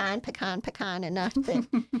say pecan, pecan, pecan enough that,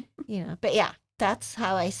 but yeah. That's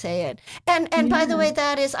how I say it. And by the way,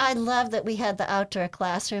 I love that we had the outdoor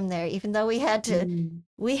classroom there, even though we had to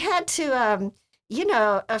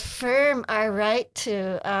affirm our right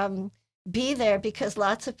to be there because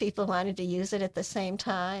lots of people wanted to use it at the same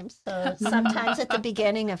time. So sometimes at the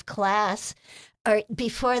beginning of class or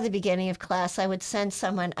before the beginning of class, I would send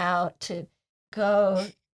someone out to go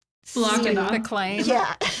block it off. The claim.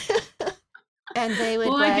 Yeah. And they would.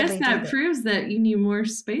 Well, I guess that proves that you need more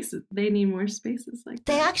spaces. They need more spaces like that.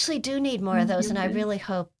 They actually do need more of those, and I really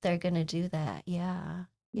hope they're going to do that. Yeah.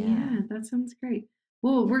 That sounds great.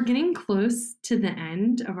 Well, we're getting close to the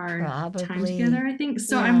end of our time together, I think.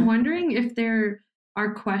 So I'm wondering if there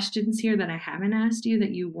are questions here that I haven't asked you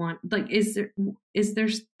that you want. Like,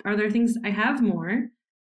 are there things? I have more,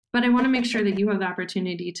 but I want to make sure that you have the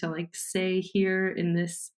opportunity to say here in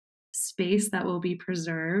this space that will be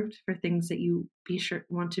preserved for things that you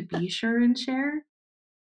want to be sure and share?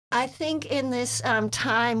 I think in this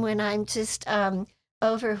time when I'm just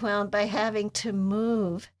overwhelmed by having to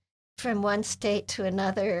move from one state to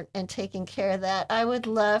another and taking care of that, I would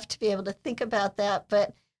love to be able to think about that,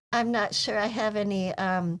 but I'm not sure I have any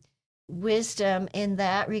wisdom in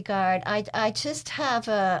that regard. I just have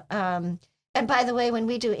and by the way, when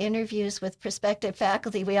we do interviews with prospective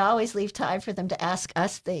faculty, we always leave time for them to ask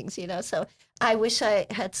us things, so I wish I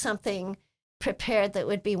had something prepared that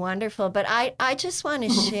would be wonderful. But I just want to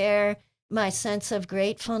share my sense of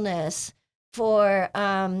gratefulness for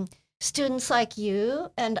students like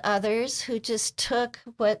you and others who just took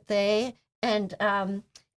what they and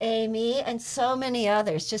Amy and so many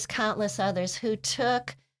others, just countless others who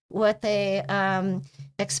took what they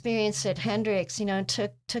experienced at Hendrix,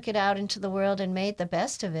 took it out into the world and made the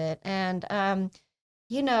best of it. And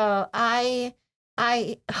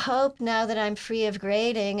I hope now that I'm free of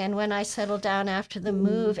grading, and when I settle down after the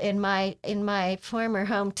move in my former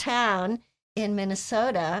hometown in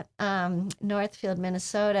Minnesota, Northfield,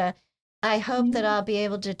 Minnesota, I hope that I'll be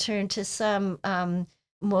able to turn to some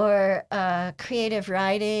more creative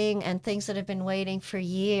writing and things that have been waiting for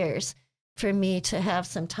years for me to have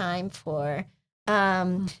some time for.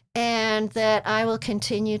 And that I will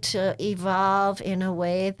continue to evolve in a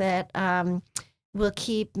way that will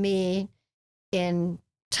keep me in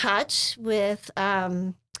touch with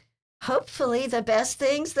hopefully the best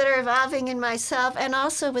things that are evolving in myself, and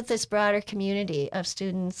also with this broader community of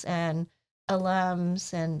students and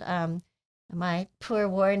alums and my poor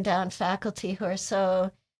worn down faculty who are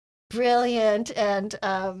so brilliant and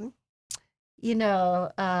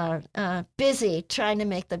busy trying to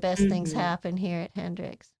make the best things happen here at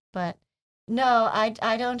Hendrix. But no,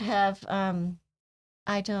 I don't have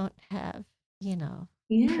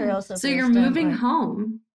pearls of So you're wisdom moving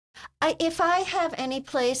home. If I have any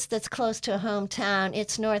place that's close to a hometown,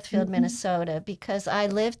 it's Northfield, Minnesota, because I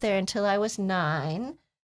lived there until I was 9,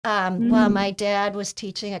 while my dad was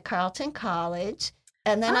teaching at Carleton College.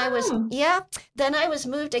 And then I was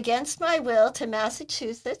moved against my will to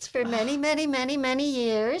Massachusetts for many, many, many, many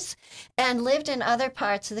years, and lived in other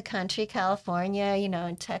parts of the country, California,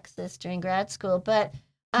 in Texas during grad school. But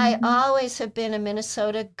I always have been a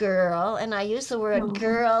Minnesota girl, and I use the word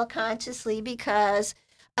girl consciously because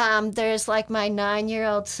there's like my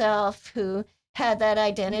 9-year-old self who had that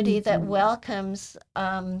identity that welcomes,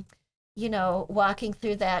 walking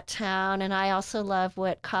through that town. And I also love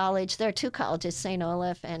what college, there are 2 colleges, St.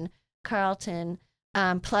 Olaf and Carleton,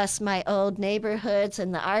 plus my old neighborhoods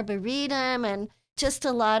and the Arboretum, and just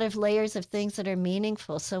a lot of layers of things that are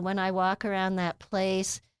meaningful. So when I walk around that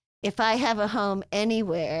place, if I have a home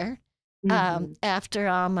anywhere, after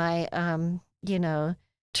all my,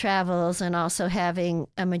 travels, and also having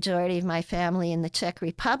a majority of my family in the Czech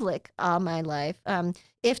Republic all my life,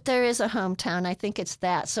 if there is a hometown, I think it's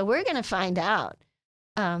that. So we're going to find out.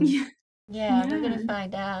 We're going to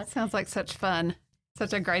find out. Sounds like such fun.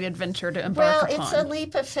 Such a great adventure to embark upon. Well, it's a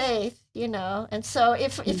leap of faith, And so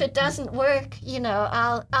if it doesn't work,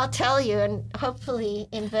 I'll tell you and hopefully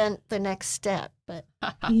invent the next step. But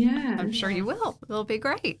I'm sure you will. It'll be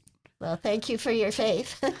great. Well, thank you for your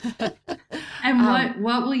faith. And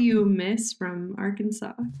what will you miss from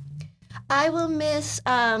Arkansas? I will miss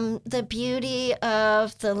the beauty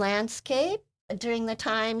of the landscape during the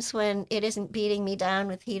times when it isn't beating me down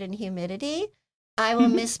with heat and humidity. I will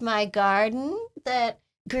miss my garden that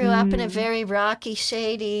grew up in a very rocky,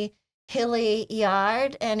 shady, hilly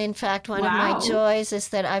yard. And in fact, one of my joys is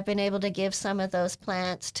that I've been able to give some of those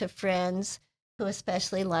plants to friends who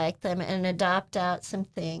especially like them and adopt out some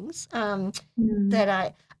things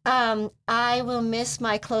that I will miss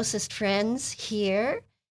my closest friends here,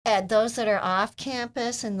 and those that are off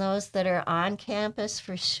campus and those that are on campus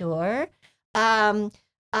for sure.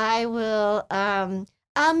 I will,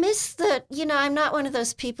 I'll miss I'm not one of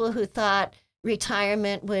those people who thought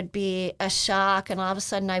retirement would be a shock and all of a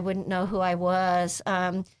sudden I wouldn't know who I was.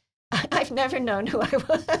 I've never known who I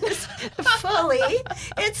was fully.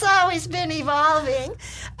 It's always been evolving.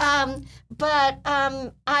 But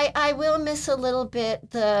I will miss a little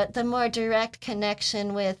bit the more direct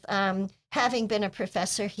connection with having been a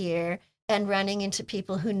professor here and running into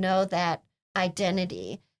people who know that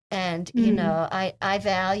identity. And, I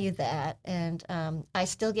value that. And I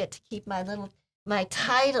still get to keep my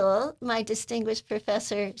title, my distinguished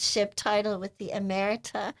professorship title with the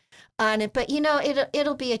emerita on it. But,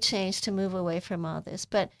 it'll be a change to move away from all this.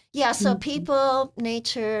 But yeah, so people,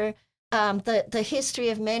 nature, the history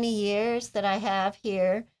of many years that I have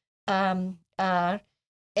here, and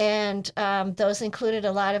those included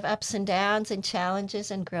a lot of ups and downs and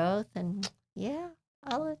challenges and growth. And yeah,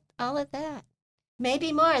 all of that.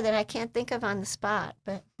 Maybe more that I can't think of on the spot,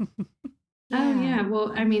 but...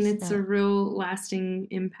 Well, I mean, it's a real lasting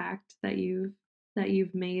impact that you've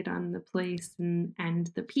made on the place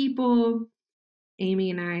and the people.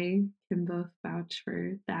 Amy and I can both vouch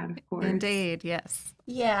for that, of course. Indeed, yes.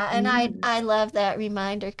 Yeah, and I love that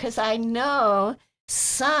reminder because I know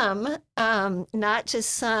some, not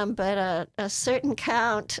just some, but a certain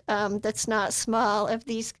count that's not small of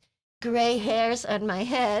these gray hairs on my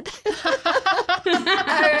head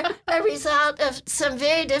are a result of some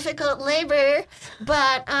very difficult labor.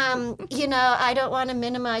 But, I don't want to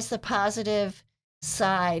minimize the positive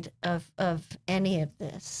side of any of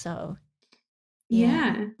this. So,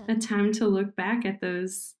 yeah, a time to look back at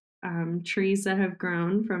those trees that have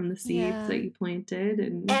grown from the seeds that you planted.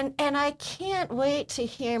 And I can't wait to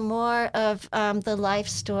hear more of the life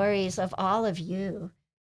stories of all of you,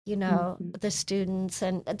 the students,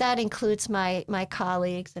 and that includes my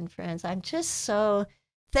colleagues and friends. I'm just so,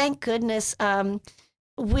 thank goodness,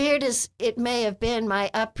 weird as it may have been,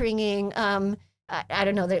 my upbringing, I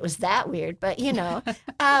don't know that it was that weird, but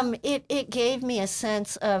it gave me a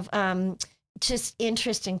sense of just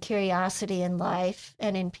interest and curiosity in life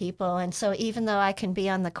and in people. And so even though I can be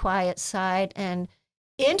on the quiet side and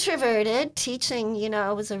introverted, teaching,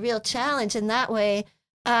 was a real challenge in that way.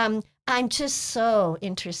 I'm just so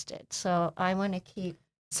interested. So I want to keep.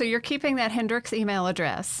 So you're keeping that Hendricks email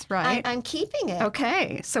address, right? I'm keeping it.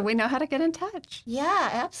 Okay. So we know how to get in touch. Yeah,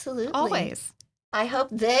 absolutely. Always. I hope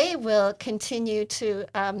they will continue to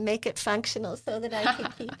make it functional so that I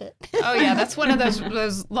can keep it. Oh, yeah. That's one of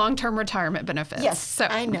those long-term retirement benefits. Yes, so.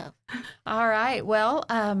 I know. All right. Well,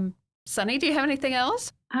 Sunny, do you have anything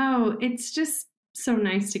else? Oh, it's just so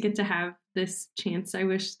nice to get to have this chance. I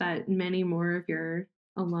wish that many more of your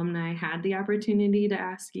alumni had the opportunity to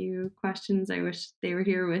ask you questions. I wish they were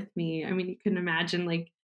here with me. I mean, you can imagine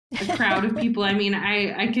like a crowd of people. I mean,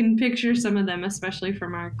 I can picture some of them, especially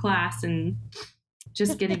from our class, and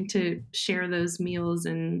just getting to share those meals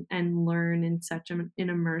and learn in such an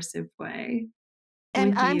immersive way.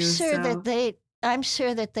 And I'm sure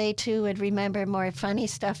that they too would remember more funny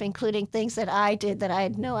stuff, including things that I did that I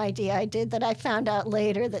had no idea I did, that I found out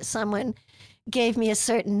later that someone gave me a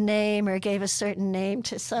certain name or gave a certain name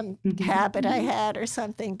to some habit I had or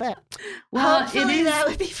something. But hopefully that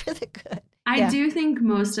would be for the good. I do think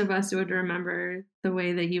most of us would remember the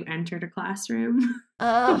way that you entered a classroom,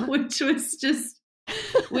 which was just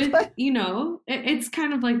with, it's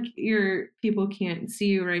kind of like people can't see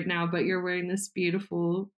you right now, but you're wearing this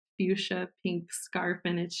beautiful fuchsia pink scarf,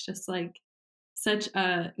 and it's just like such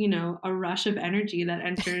a rush of energy that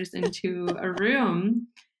enters into a room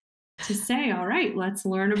to say, all right, let's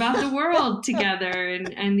learn about the world together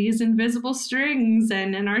and these invisible strings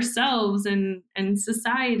and ourselves and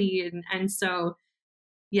society. And so,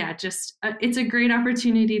 yeah, just it's a great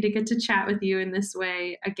opportunity to get to chat with you in this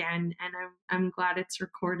way again. And I'm glad it's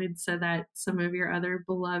recorded so that some of your other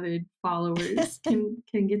beloved followers can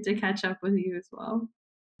get to catch up with you as well.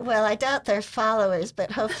 Well, I doubt they're followers, but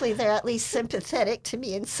hopefully they're at least sympathetic to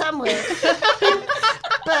me in some way.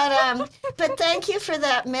 But thank you for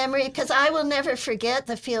that memory, because I will never forget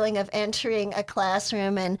the feeling of entering a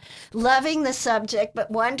classroom and loving the subject, but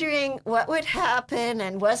wondering what would happen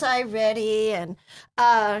and was I ready, and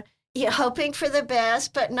hoping for the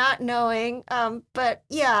best, but not knowing. But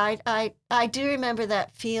yeah, I do remember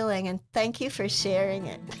that feeling, and thank you for sharing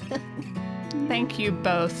it. Thank you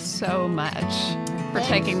both so much for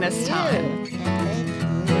taking this time. We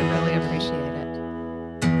really appreciate it.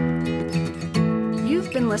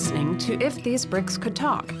 You've been listening to If These Bricks Could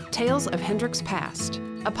Talk, Tales of Hendricks Past,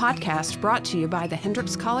 a podcast brought to you by the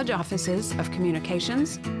Hendricks College Offices of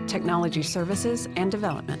Communications, Technology Services, and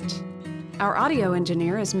Development. Our audio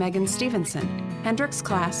engineer is Megan Stevenson, Hendricks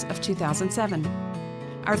class of 2007.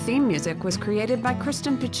 Our theme music was created by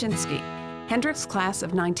Kristen Paczynski, Hendricks class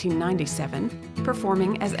of 1997,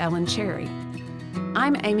 performing as Ellen Cherry.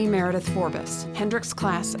 I'm Amy Meredith Forbes, Hendricks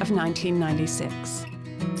class of 1996.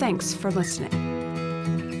 Thanks for listening.